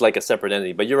as if it's like a separate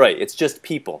entity, but you're right. It's just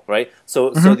people, right?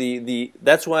 So, so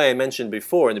that's why I mentioned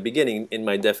before in the beginning in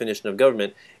my definition of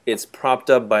government, it's propped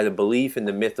up by the belief in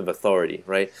the myth of authority,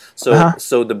 right? So,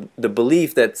 so the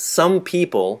belief that some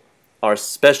people are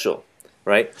special,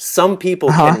 right? Some people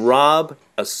can rob,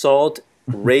 assault,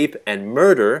 rape, and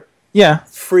murder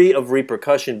free of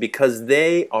repercussion because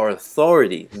they are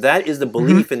authority. That is the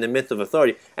belief in the myth of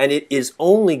authority. And it is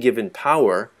only given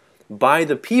power by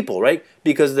the people, right?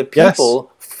 Because the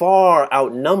people far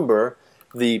outnumber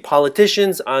the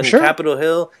politicians on Capitol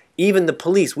Hill, even the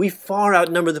police. We far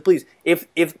outnumber the police. If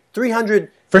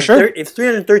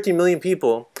 313 million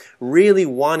people really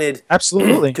wanted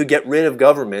to get rid of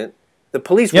government, the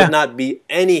police would not be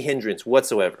any hindrance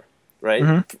whatsoever,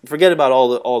 right? Forget about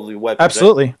all the weapons.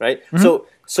 Absolutely. Right? So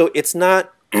it's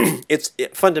not.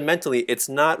 Fundamentally it's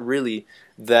not really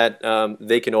that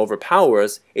they can overpower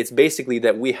us. It's basically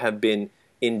that we have been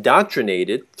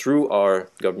indoctrinated through our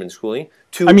government schooling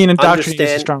to indoctrinate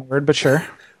is a strong word, but sure.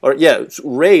 Or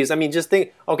raised. I mean, just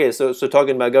think. Okay, so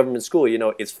talking about government school,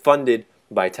 it's funded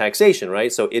by taxation,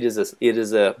 right? So it is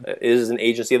an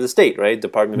agency of the state, right?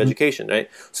 Department of Education, right?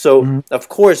 So of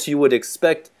course you would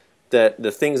expect that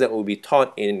the things that will be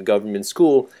taught in government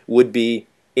school would be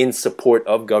in support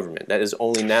of government. That is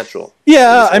only natural.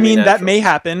 Yeah, I mean that may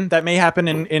happen. That may happen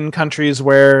in countries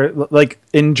where, like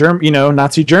in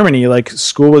Nazi Germany, like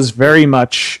school was very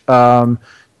much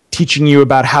teaching you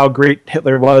about how great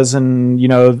Hitler was and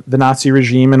the Nazi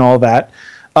regime and all that.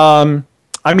 I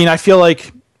mean, I feel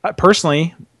like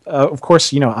personally, of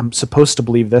course, I'm supposed to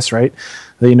believe this, right?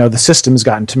 The system's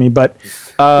gotten to me, but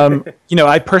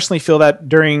I personally feel that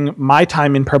during my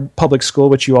time in public school,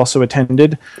 which you also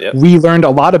attended, we learned a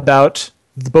lot about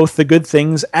both the good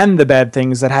things and the bad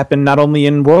things that happened not only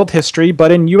in world history,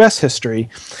 but in U.S. history.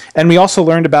 And we also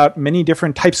learned about many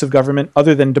different types of government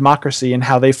other than democracy and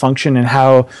how they function and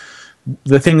how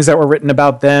the things that were written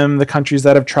about them, the countries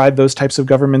that have tried those types of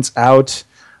governments out.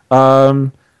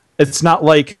 It's not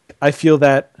like I feel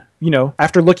that,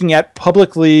 after looking at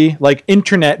publicly, like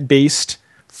internet-based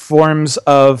forms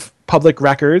of public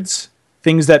records,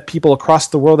 things that people across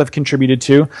the world have contributed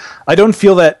to, I don't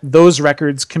feel that those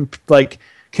records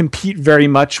compete very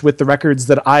much with the records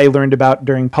that I learned about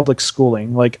during public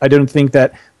schooling. Like, I don't think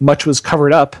that much was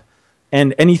covered up,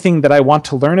 and anything that I want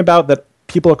to learn about that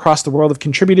people across the world have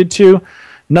contributed to,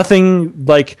 nothing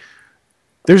like,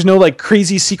 there's no like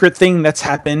crazy secret thing that's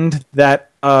happened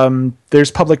that there's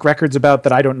public records about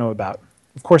that I don't know about.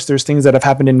 Of course, there's things that have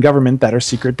happened in government that are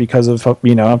secret because of,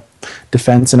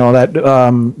 defense and all that,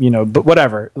 but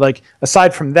whatever. Like,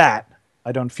 aside from that,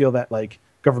 I don't feel that, like,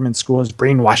 government school is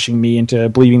brainwashing me into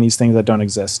believing these things that don't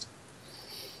exist.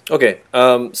 Okay,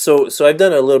 so I've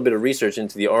done a little bit of research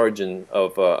into the origin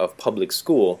of public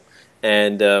school,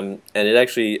 and it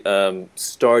actually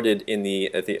started in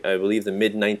I believe the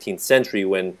mid-19th century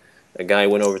when a guy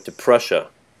went over to Prussia.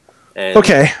 And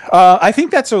I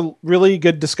think that's a really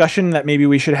good discussion that maybe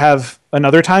we should have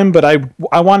another time. But I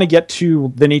want to get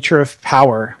to the nature of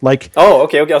power. Like,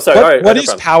 okay. I'm sorry. All right. What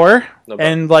is power?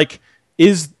 And like,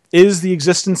 is the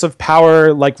existence of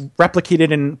power like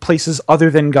replicated in places other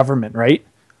than government? Right?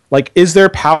 Like, is there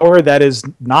power that is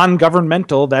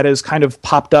non-governmental that is kind of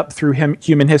popped up through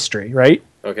human history? Right?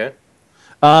 Okay.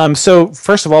 So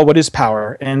first of all, what is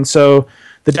power? And so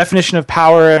the definition of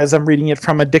power, as I'm reading it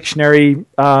from a dictionary,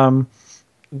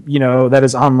 that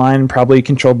is online, probably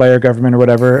controlled by our government or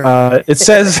whatever. It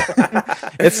says,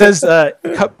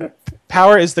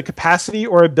 power is the capacity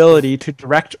or ability to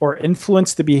direct or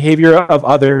influence the behavior of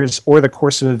others or the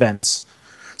course of events.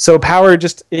 So power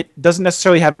it doesn't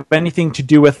necessarily have anything to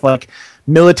do with like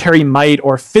military might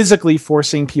or physically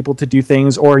forcing people to do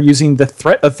things or using the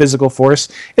threat of physical force.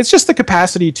 It's just the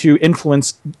capacity to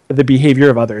influence the behavior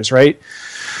of others, right?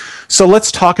 So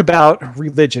let's talk about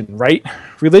religion, right?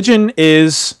 Religion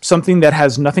is something that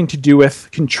has nothing to do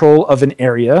with control of an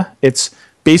area. It's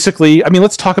basically,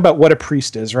 let's talk about what a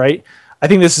priest is, right? I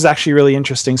think this is actually really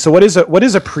interesting. So what is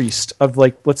a priest of,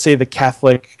 like, let's say the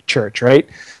Catholic Church, right?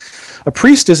 A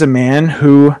priest is a man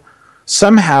who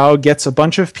somehow gets a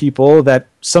bunch of people that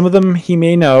some of them he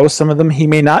may know, some of them he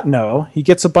may not know. He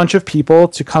gets a bunch of people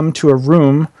to come to a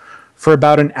room for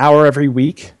about an hour every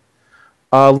week,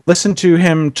 listen to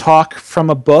him talk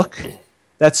from a book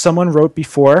that someone wrote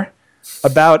before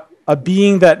about a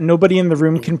being that nobody in the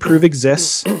room can prove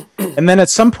exists. And then at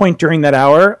some point during that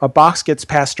hour, a box gets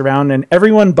passed around and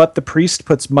everyone but the priest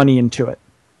puts money into it.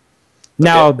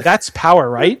 Now, that's power,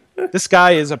 right? This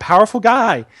guy is a powerful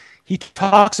guy. He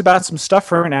talks about some stuff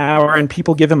for an hour and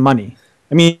people give him money.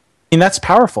 I mean, that's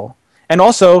powerful. And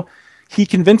also, he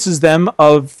convinces them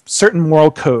of certain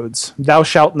moral codes. Thou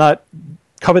shalt not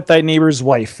covet thy neighbor's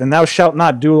wife, and thou shalt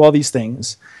not do all these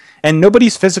things. And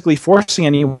nobody's physically forcing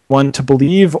anyone to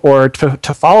believe or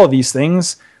to follow these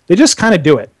things. They just kind of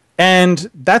do it. And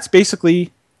that's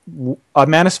basically a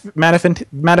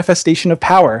manifestation of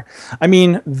power. I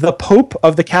mean, the Pope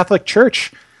of the Catholic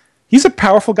Church, he's a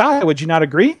powerful guy. Would you not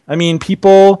agree? I mean,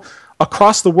 people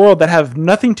across the world that have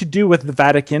nothing to do with the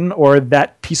Vatican or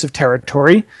that piece of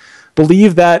territory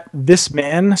believe that this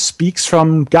man speaks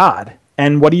from God.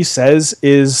 And what he says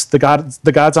is the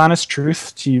God's honest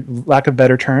truth, to lack of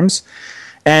better terms.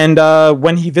 And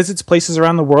when he visits places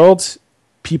around the world,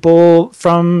 people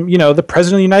from, the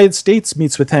President of the United States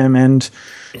meets with him, and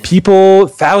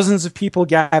thousands of people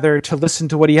gather to listen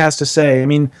to what he has to say. I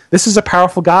mean, this is a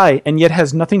powerful guy, and yet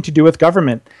has nothing to do with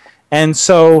government. And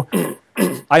so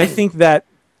I think that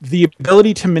the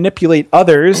ability to manipulate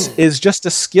others is just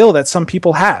a skill that some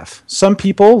people have. Some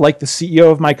people, like the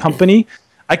CEO of my company,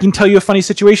 I can tell you a funny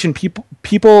situation.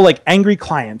 People like angry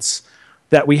clients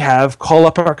that we have call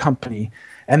up our company,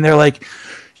 and they're like,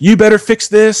 you better fix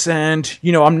this, and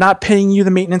I'm not paying you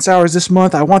the maintenance hours this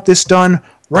month. I want this done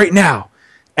right now.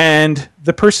 And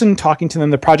the person talking to them,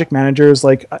 the project manager, is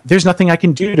like, there's nothing I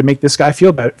can do to make this guy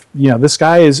feel better. This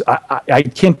guy is, I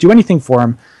can't do anything for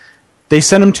him. They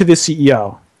send him to the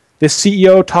CEO. The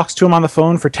CEO talks to him on the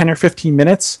phone for 10 or 15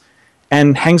 minutes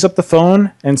and hangs up the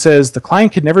phone and says, the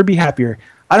client could never be happier.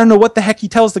 I don't know what the heck he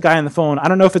tells the guy on the phone. I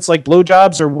don't know if it's like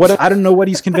blowjobs or what. I don't know what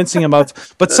he's convincing him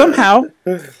of. But somehow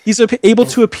he's able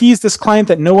to appease this client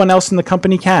that no one else in the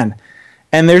company can.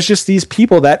 And there's just these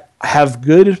people that have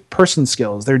good person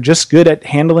skills. They're just good at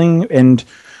handling and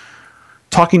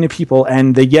talking to people,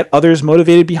 and they get others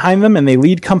motivated behind them, and they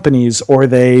lead companies, or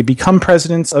they become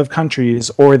presidents of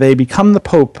countries, or they become the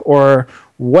Pope, or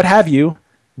what have you.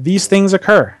 These things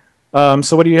occur.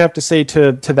 So what do you have to say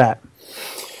to that?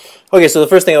 Okay, so the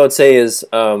first thing I would say is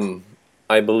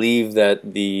I believe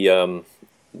that the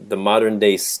modern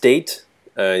day state,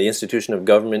 the institution of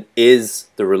government, is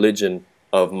the religion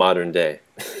of modern day.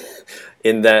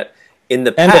 In that, in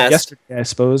the past, of yesterday, I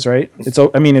suppose, right? It's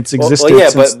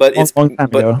existed since it's a long time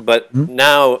ago. But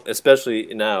now,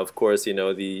 especially now, of course, the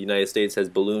United States has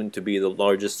ballooned to be the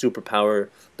largest superpower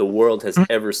the world has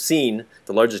ever seen,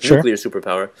 the largest nuclear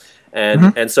superpower.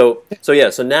 And so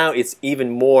now it's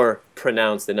even more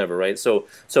pronounced than ever, right? So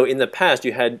in the past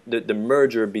you had the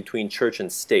merger between church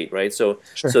and state, right? So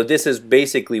this is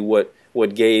basically what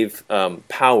gave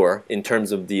power in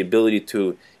terms of the ability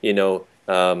to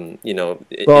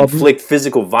inflict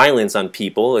physical violence on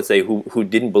people, let's say who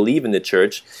didn't believe in the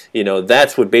church.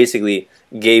 That's what basically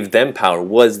gave them power,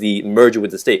 was the merger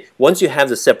with the state. Once you have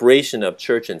the separation of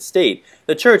church and state,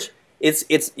 the church,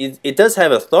 it does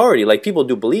have authority. Like, people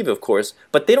do believe, of course,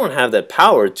 but they don't have that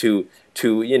power to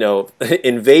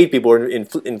invade people or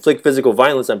inflict physical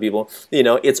violence on people.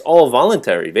 It's all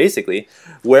voluntary, basically.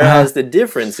 Whereas the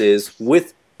difference is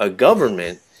with a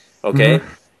government, okay,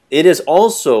 it is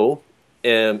also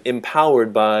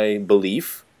empowered by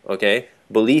belief, okay,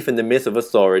 belief in the myth of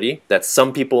authority, that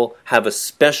some people have a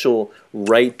special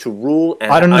right to rule.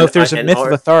 And I don't know if there's a myth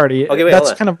of authority. Okay, wait,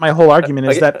 that's kind of my whole argument,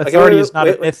 is that authority is not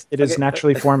a myth, it is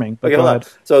naturally forming. But go ahead.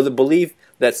 So the belief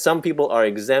that some people are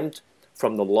exempt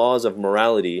from the laws of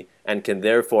morality and can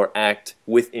therefore act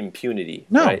with impunity.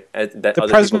 No, right? That the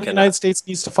President of the United States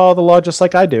needs to follow the law just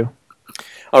like I do.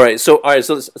 All right, so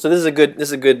this is a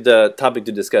good topic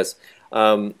to discuss.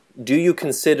 Do you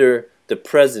consider the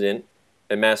president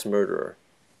a mass murderer?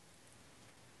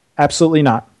 Absolutely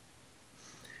not.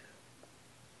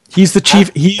 He's the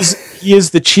chief. He is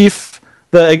the chief,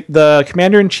 the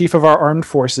commander-in-chief of our armed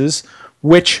forces,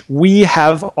 which we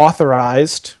have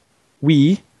authorized.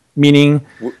 We, meaning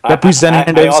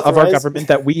representatives of our government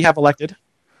that we have elected.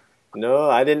 No,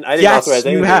 I didn't authorize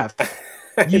anything. You have.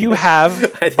 You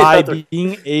have by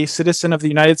being a citizen of the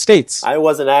United States. I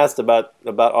wasn't asked about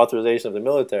authorization of the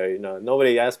military. No,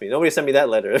 nobody asked me. Nobody sent me that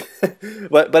letter.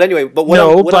 but anyway,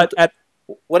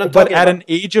 at an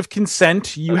age of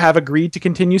consent, you have agreed to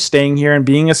continue staying here and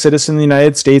being a citizen of the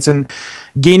United States and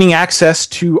gaining access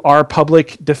to our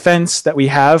public defense that we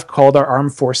have called our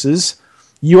armed forces.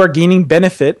 You are gaining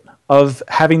benefit of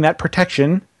having that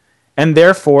protection, and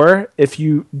therefore, if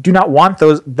you do not want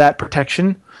that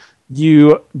protection,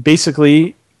 you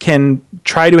basically can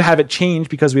try to have it change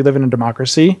because we live in a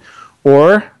democracy,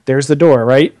 or there's the door,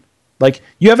 right? Like,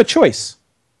 you have a choice.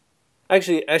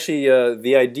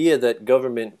 The idea that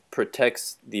government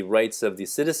protects the rights of the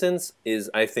citizens is,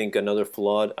 I think, another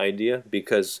flawed idea,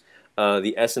 because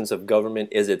the essence of government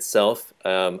is itself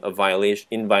in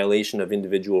violation of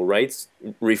individual rights,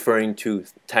 referring to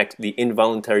the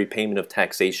involuntary payment of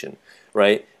taxation,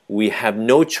 right? We have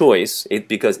no choice,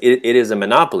 because it is a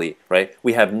monopoly, right?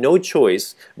 We have no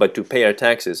choice but to pay our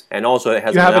taxes, and also it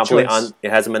has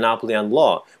a monopoly on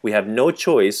law. We have no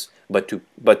choice but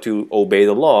to obey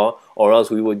the law, or else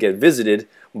we would get visited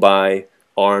by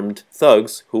armed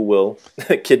thugs who will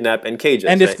kidnap and cage us.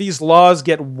 And if these laws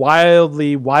get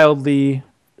wildly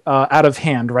out of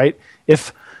hand, right?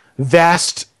 If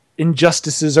vast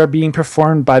injustices are being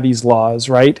performed by these laws,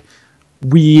 right?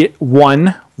 We,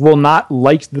 one, will not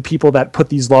like the people that put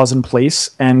these laws in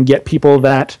place, and get people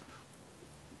that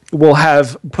will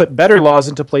have put better laws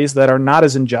into place that are not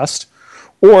as unjust.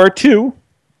 Or two,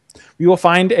 we will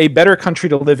find a better country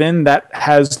to live in that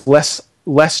has less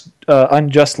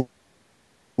unjust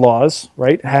laws,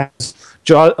 right? Has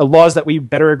laws that we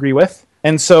better agree with.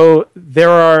 And so there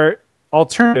are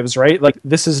alternatives, right? Like,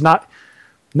 this is not,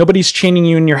 nobody's chaining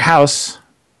you in your house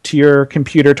to your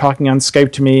computer, talking on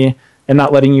Skype to me and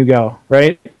not letting you go,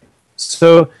 right?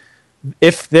 So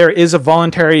if there is a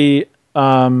voluntary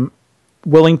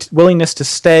willingness to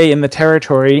stay in the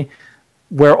territory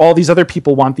where all these other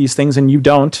people want these things and you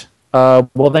don't,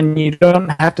 well, then you don't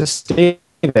have to stay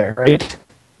there, right?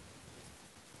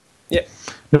 Yeah.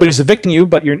 Nobody's evicting you,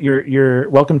 but you're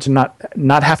welcome to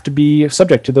not have to be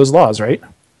subject to those laws, right?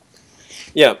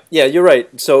 Yeah, you're right.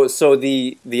 So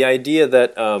the idea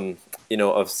that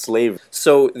of slavery.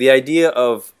 So the idea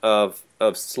of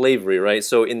slavery, right?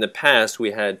 So in the past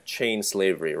we had chain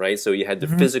slavery, right? So you had the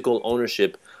physical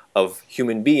ownership of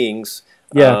human beings.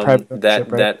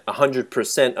 That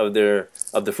 100% of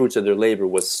the fruits of their labor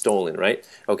was stolen, right?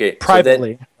 Okay,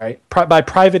 privately, so then, right? By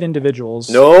private individuals.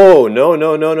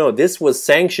 No. This was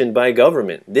sanctioned by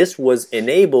government. This was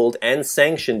enabled and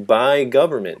sanctioned by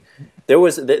government. There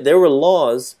were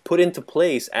laws put into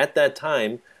place at that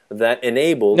time that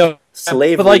enabled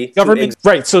slavery. But like government,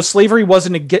 right? So slavery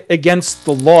wasn't against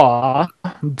the law,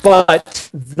 but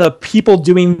the people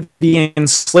doing the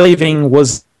enslaving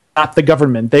was not the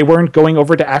government. They weren't going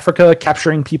over to Africa,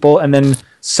 capturing people, and then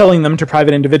selling them to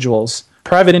private individuals.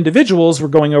 Private individuals were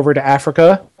going over to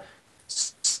Africa,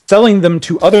 selling them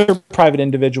to other private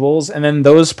individuals, and then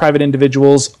those private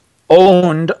individuals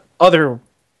owned other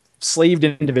slaved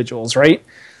individuals, right?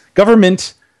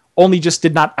 Government only just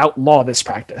did not outlaw this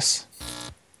practice.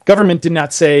 Government did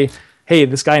not say, hey,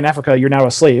 this guy in Africa, you're now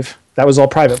a slave. That was all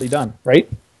privately done, right?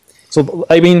 So,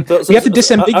 I mean, you have to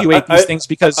disambiguate these things,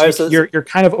 because you're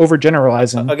kind of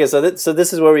overgeneralizing. Okay, so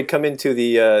this is where we come into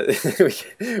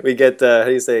the we get how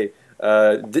do you say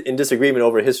in disagreement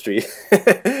over history,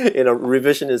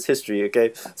 revisionist history.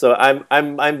 Okay, so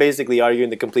I'm basically arguing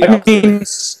the complete opposite. I mean,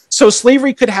 so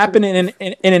slavery could happen in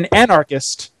an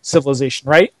anarchist civilization,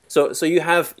 right? So you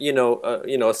have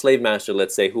a slave master,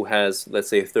 let's say, who has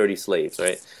 30 slaves,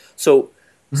 right? So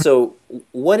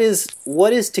what is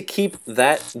to keep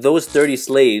those 30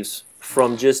 slaves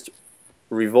from just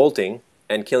revolting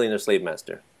and killing their slave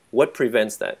master? What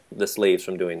prevents the slaves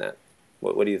from doing that?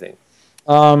 What do you think?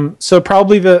 So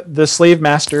probably the slave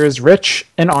master is rich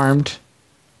and armed,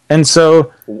 and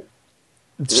so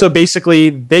basically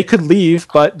they could leave,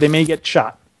 but they may get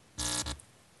shot.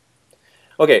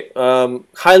 Okay,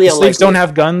 highly unlikely. Slaves don't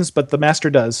have guns, but the master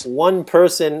does. One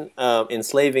person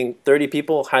enslaving 30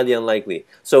 people, highly unlikely.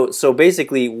 So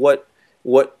basically, what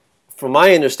from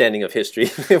my understanding of history,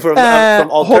 from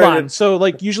alternative. Hold on. So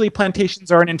like usually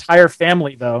plantations are an entire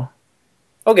family, though.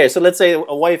 Okay, so let's say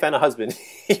a wife and a husband,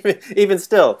 even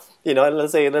still,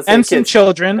 let's say and some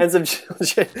children. And some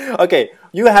children. Okay,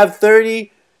 you have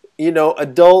 30,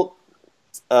 adult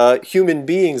human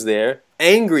beings there,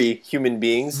 angry human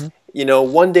beings.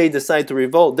 One day decide to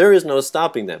revolt. There is no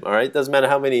stopping them. All right, doesn't matter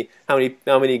how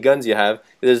many guns you have.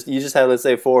 You just have, let's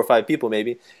say, 4 or 5 people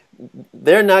maybe.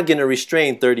 They're not going to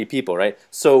restrain 30 people, right?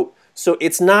 So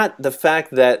it's not the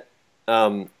fact that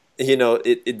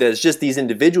there's just these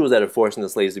individuals that are forcing the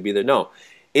slaves to be there. No,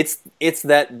 it's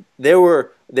that there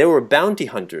were bounty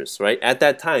hunters, right? At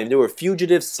that time, there were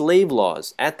fugitive slave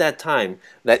laws at that time,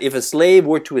 that if a slave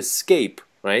were to escape,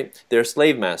 right, their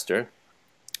slave master,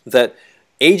 that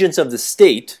agents of the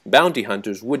state, bounty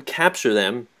hunters, would capture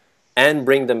them and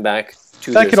bring them back to their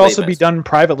slave master. That could also be done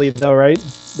privately, though, right?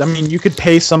 I mean, you could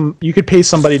pay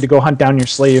somebody to go hunt down your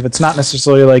slave. It's not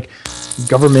necessarily like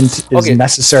government is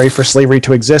necessary for slavery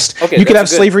to exist. You could have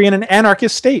slavery in an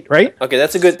anarchist state, right? Okay,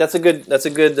 that's a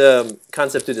good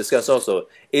concept to discuss. Also,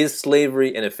 is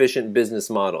slavery an efficient business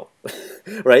model?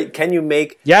 Right? Can you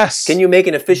make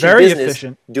an efficient business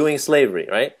doing slavery?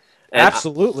 Right? And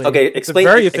absolutely. Okay, explain.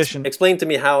 Very efficient. Explain to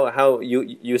me how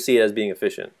you see it as being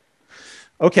efficient.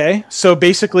 Okay, so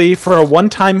basically, for a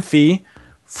one-time fee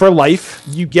for life,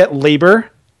 you get labor,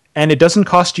 and it doesn't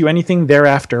cost you anything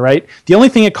thereafter, right? The only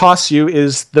thing it costs you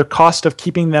is the cost of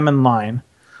keeping them in line.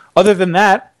 Other than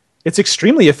that, it's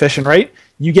extremely efficient, right?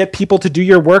 You get people to do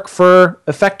your work for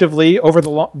effectively over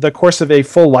the course of a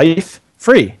full life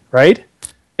free, right?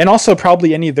 And also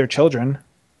probably any of their children,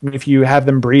 if you have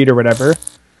them breed or whatever.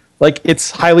 Like, it's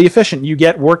highly efficient. You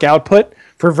get work output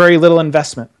for very little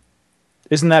investment.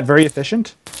 Isn't that very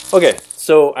efficient? Okay,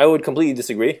 so I would completely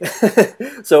disagree.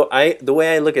 So the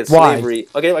way I look at slavery...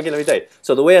 Why? Okay, let me tell you.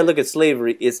 So the way I look at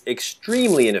slavery is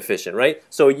extremely inefficient, right?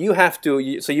 So you have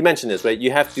to... So you mentioned this, right?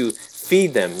 You have to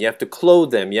feed them, you have to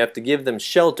clothe them, you have to give them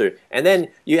shelter, and then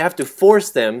you have to force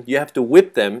them, you have to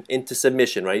whip them into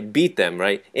submission, right? Beat them,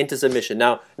 right? Into submission.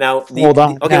 Now... Hold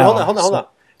on.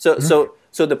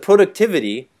 So the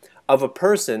productivity of a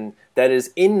person that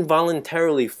is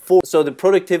involuntarily forced. So the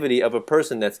productivity of a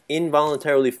person that's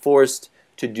involuntarily forced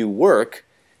to do work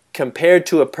compared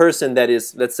to a person that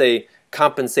is, let's say,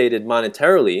 compensated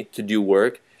monetarily to do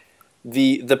work,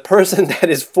 the person that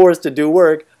is forced to do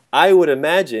work, I would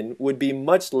imagine, would be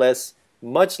much less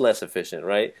efficient,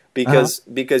 right? Because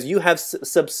you have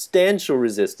substantial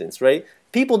resistance, right?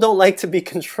 People don't like to be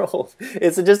controlled.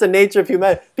 It's just the nature of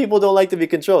humanity. People don't like to be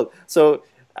controlled. So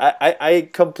I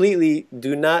completely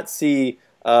do not see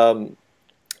how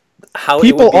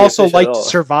people also like to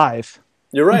survive.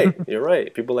 You're right. You're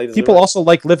right. People like to people survive. Also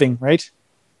like living, right?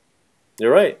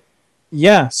 You're right.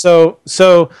 Yeah. So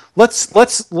let's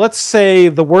say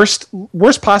the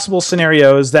worst possible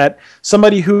scenario is that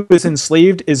somebody who is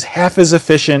enslaved is half as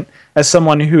efficient as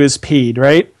someone who is paid,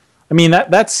 right? I mean,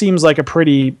 that seems like a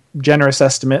pretty generous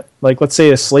estimate. Like, let's say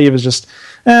a slave is just,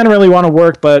 I don't really want to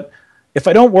work, but if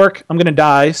I don't work, I'm going to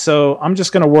die, so I'm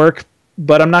just going to work,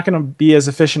 but I'm not going to be as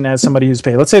efficient as somebody who's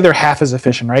paid. Let's say they're half as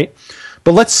efficient, right?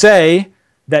 But let's say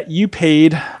that you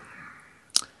paid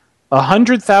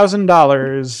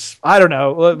 $100,000. I don't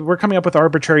know. We're coming up with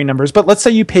arbitrary numbers, but let's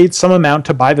say you paid some amount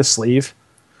to buy the slave.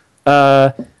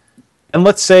 And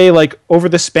let's say, like, over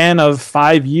the span of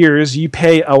 5 years, you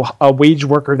pay a wage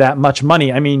worker that much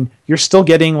money. I mean, you're still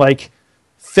getting, like,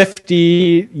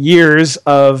 50 years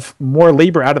of more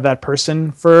labor out of that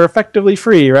person for effectively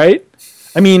free, right?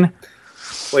 I mean,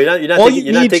 well,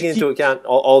 you're not taking into account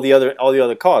all the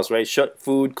other costs, right?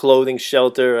 Food, clothing,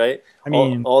 shelter, right? I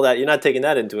mean, all that. You're not taking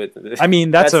that into it. I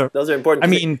mean, those are important. I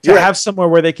mean, to have somewhere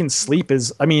where they can sleep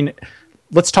is. I mean,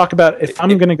 let's talk about if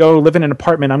I'm going to go live in an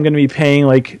apartment, I'm going to be paying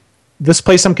like this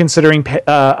place I'm considering.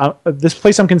 I'm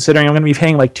going to be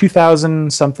paying like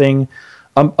 $2,000 something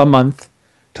a month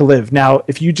to live. Now,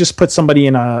 if you just put somebody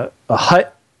in a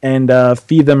hut and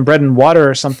feed them bread and water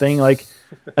or something, like,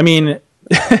 I mean,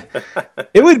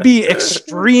 it would be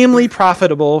extremely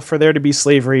profitable for there to be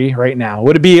slavery right now.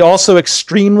 Would it be also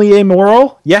extremely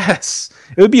amoral? Yes.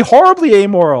 It would be horribly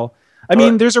amoral. I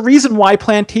mean, there's a reason why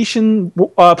plantation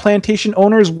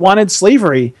owners wanted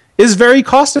slavery. It is very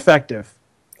cost effective.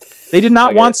 They did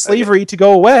not want slavery to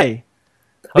go away.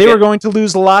 They were going to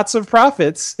lose lots of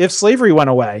profits if slavery went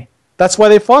away. That's why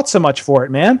they fought so much for it,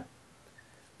 man.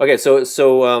 Okay,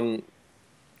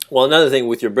 well, another thing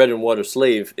with your bread and water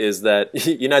slave is that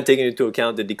you're not taking into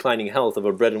account the declining health of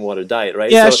a bread and water diet,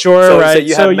 right? Yeah, right.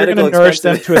 So you're going to nourish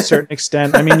them to a certain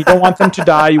extent. I mean, you don't want them to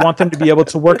die. You want them to be able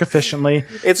to work efficiently.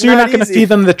 So you're not going to feed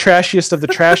them the trashiest of the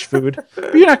trash food.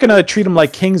 But you're not going to treat them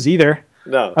like kings either.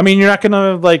 No. I mean, you're not going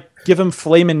to like give them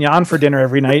filet mignon for dinner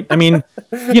every night. I mean,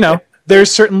 you know,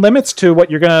 there's certain limits to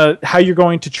how you're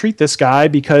going to treat this guy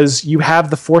because you have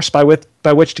the force by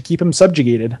which to keep him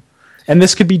subjugated. And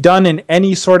this could be done in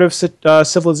any sort of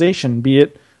civilization, be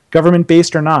it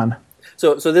government-based or non.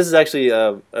 So this is actually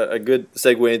a good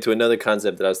segue into another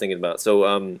concept that I was thinking about.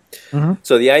 So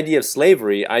so the idea of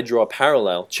slavery, I draw a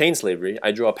parallel, chain slavery,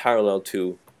 I draw a parallel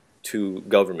to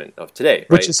government of today.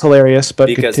 Right? Which is hilarious, but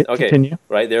continue.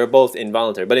 Right, they're both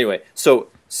involuntary. But anyway, so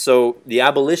the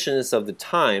abolitionists of the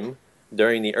time,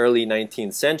 during the early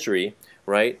 19th century,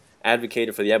 right,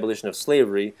 advocated for the abolition of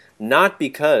slavery, not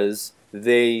because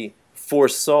they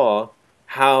foresaw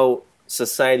how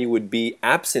society would be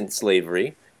absent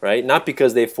slavery, right? Not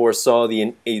because they foresaw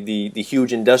the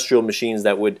huge industrial machines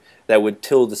that would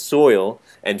till the soil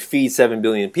and feed 7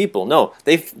 billion people. No,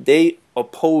 they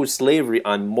opposed slavery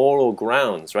on moral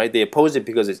grounds, right? They opposed it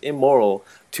because it's immoral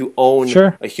to own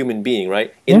a human being,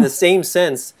 right? In the same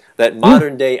sense that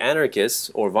modern day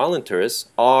anarchists or voluntarists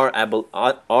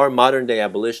are modern day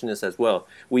abolitionists as well.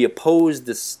 We oppose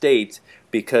the state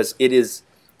because it is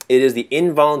the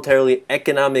involuntarily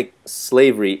economic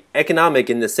slavery, economic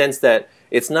in the sense that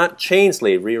it's not chain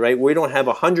slavery, right? We don't have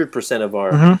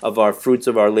 100% of our fruits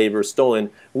of our labor stolen.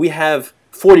 We have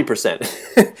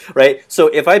 40%, right? So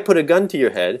if I put a gun to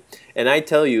your head and I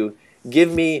tell you,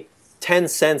 give me 10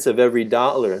 cents of every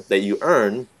dollar that you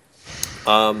earn,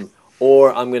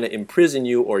 or I'm going to imprison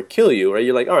you or kill you, right?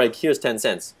 You're like, all right, here's 10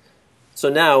 cents. So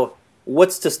now,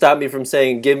 what's to stop me from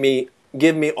saying, give me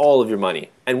all of your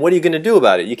money? And what are you going to do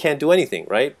about it? You can't do anything,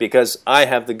 right? Because I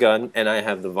have the gun and I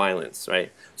have the violence,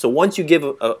 right? So once you give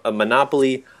a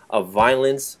monopoly of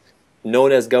violence,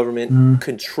 known as government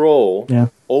control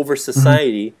over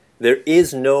society, there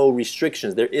is no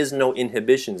restrictions, there is no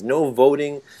inhibitions, no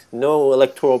voting, no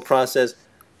electoral process.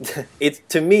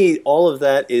 To me, all of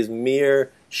that is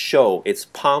mere show. It's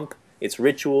pomp, it's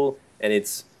ritual, and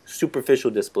it's superficial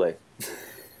display.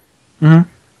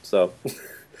 So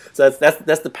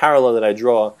that's the parallel that I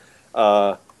draw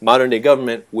modern day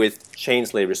government with chain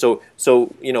slavery. So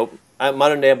you know,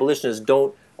 modern day abolitionists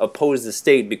don't oppose the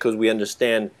state because we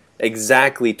understand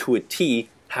exactly to a T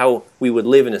how we would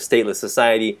live in a stateless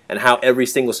society and how every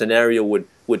single scenario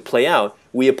would play out.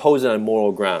 We oppose it on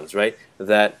moral grounds, right?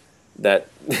 That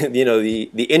you know,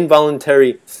 the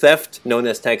involuntary theft known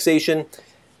as taxation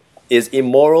is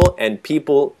immoral, and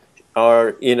people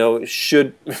are, you know,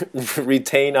 should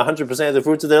retain 100% of the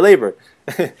fruits of their labor.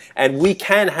 And we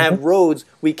can have roads,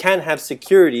 we can have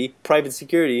security, private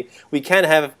security, we can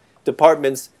have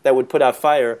departments that would put out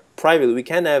fire privately, we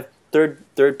can have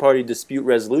third-party dispute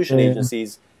resolution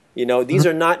agencies. You know, these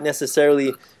are not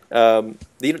necessarily,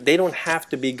 they don't have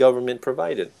to be government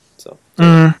provided.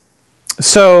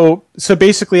 So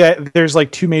basically, there's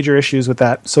like two major issues with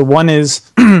that. So one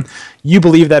is you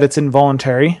believe that it's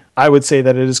involuntary. I would say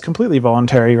that it is completely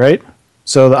voluntary, right?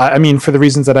 So I mean, for the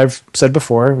reasons that I've said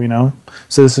before, you know,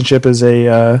 citizenship is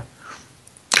a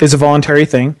voluntary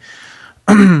thing.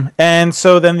 And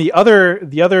so then the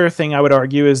other thing I would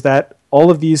argue is that all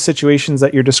of these situations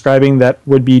that you're describing that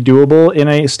would be doable in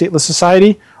a stateless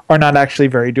society are not actually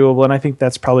very doable. And I think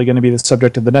that's probably going to be the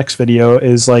subject of the next video,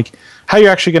 is like how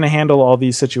you're actually going to handle all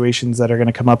these situations that are going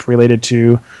to come up related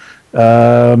to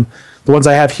the ones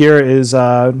I have here is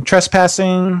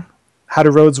trespassing, how do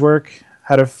roads work,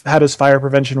 how does fire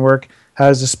prevention work, how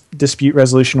does dispute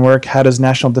resolution work, how does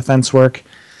national defense work,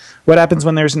 what happens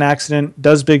when there's an accident,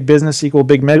 does big business equal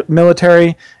big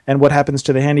military, and what happens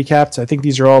to the handicapped. So I think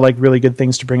these are all like really good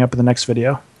things to bring up in the next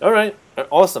video. All right.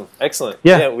 Awesome. Excellent.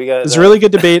 Yeah, we got. It was a really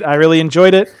good debate. I really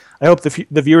enjoyed it. I hope the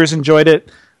viewers enjoyed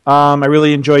it. I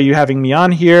really enjoy you having me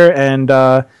on here, and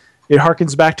it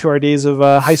harkens back to our days of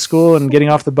high school and getting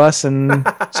off the bus and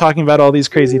talking about all these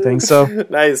crazy things. So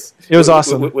nice. It was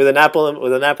awesome. With an apple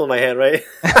in my hand, right?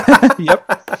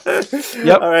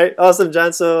 Yep. All right. Awesome,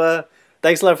 John. So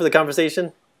thanks a lot for the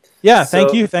conversation. Yeah.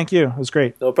 Thank you. It was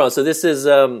great. No problem. So this is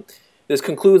this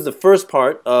concludes the first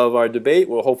part of our debate.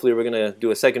 Well, hopefully we're going to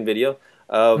do a second video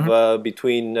of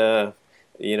between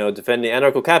you know, defending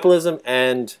anarcho-capitalism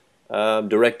and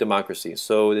direct democracy.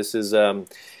 So this is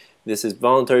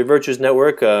Voluntary Virtues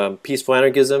Network, Peaceful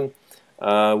Anarchism.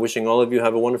 Wishing all of you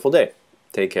have a wonderful day.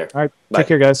 Take care. All right. Bye. Take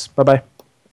care, guys. Bye-bye.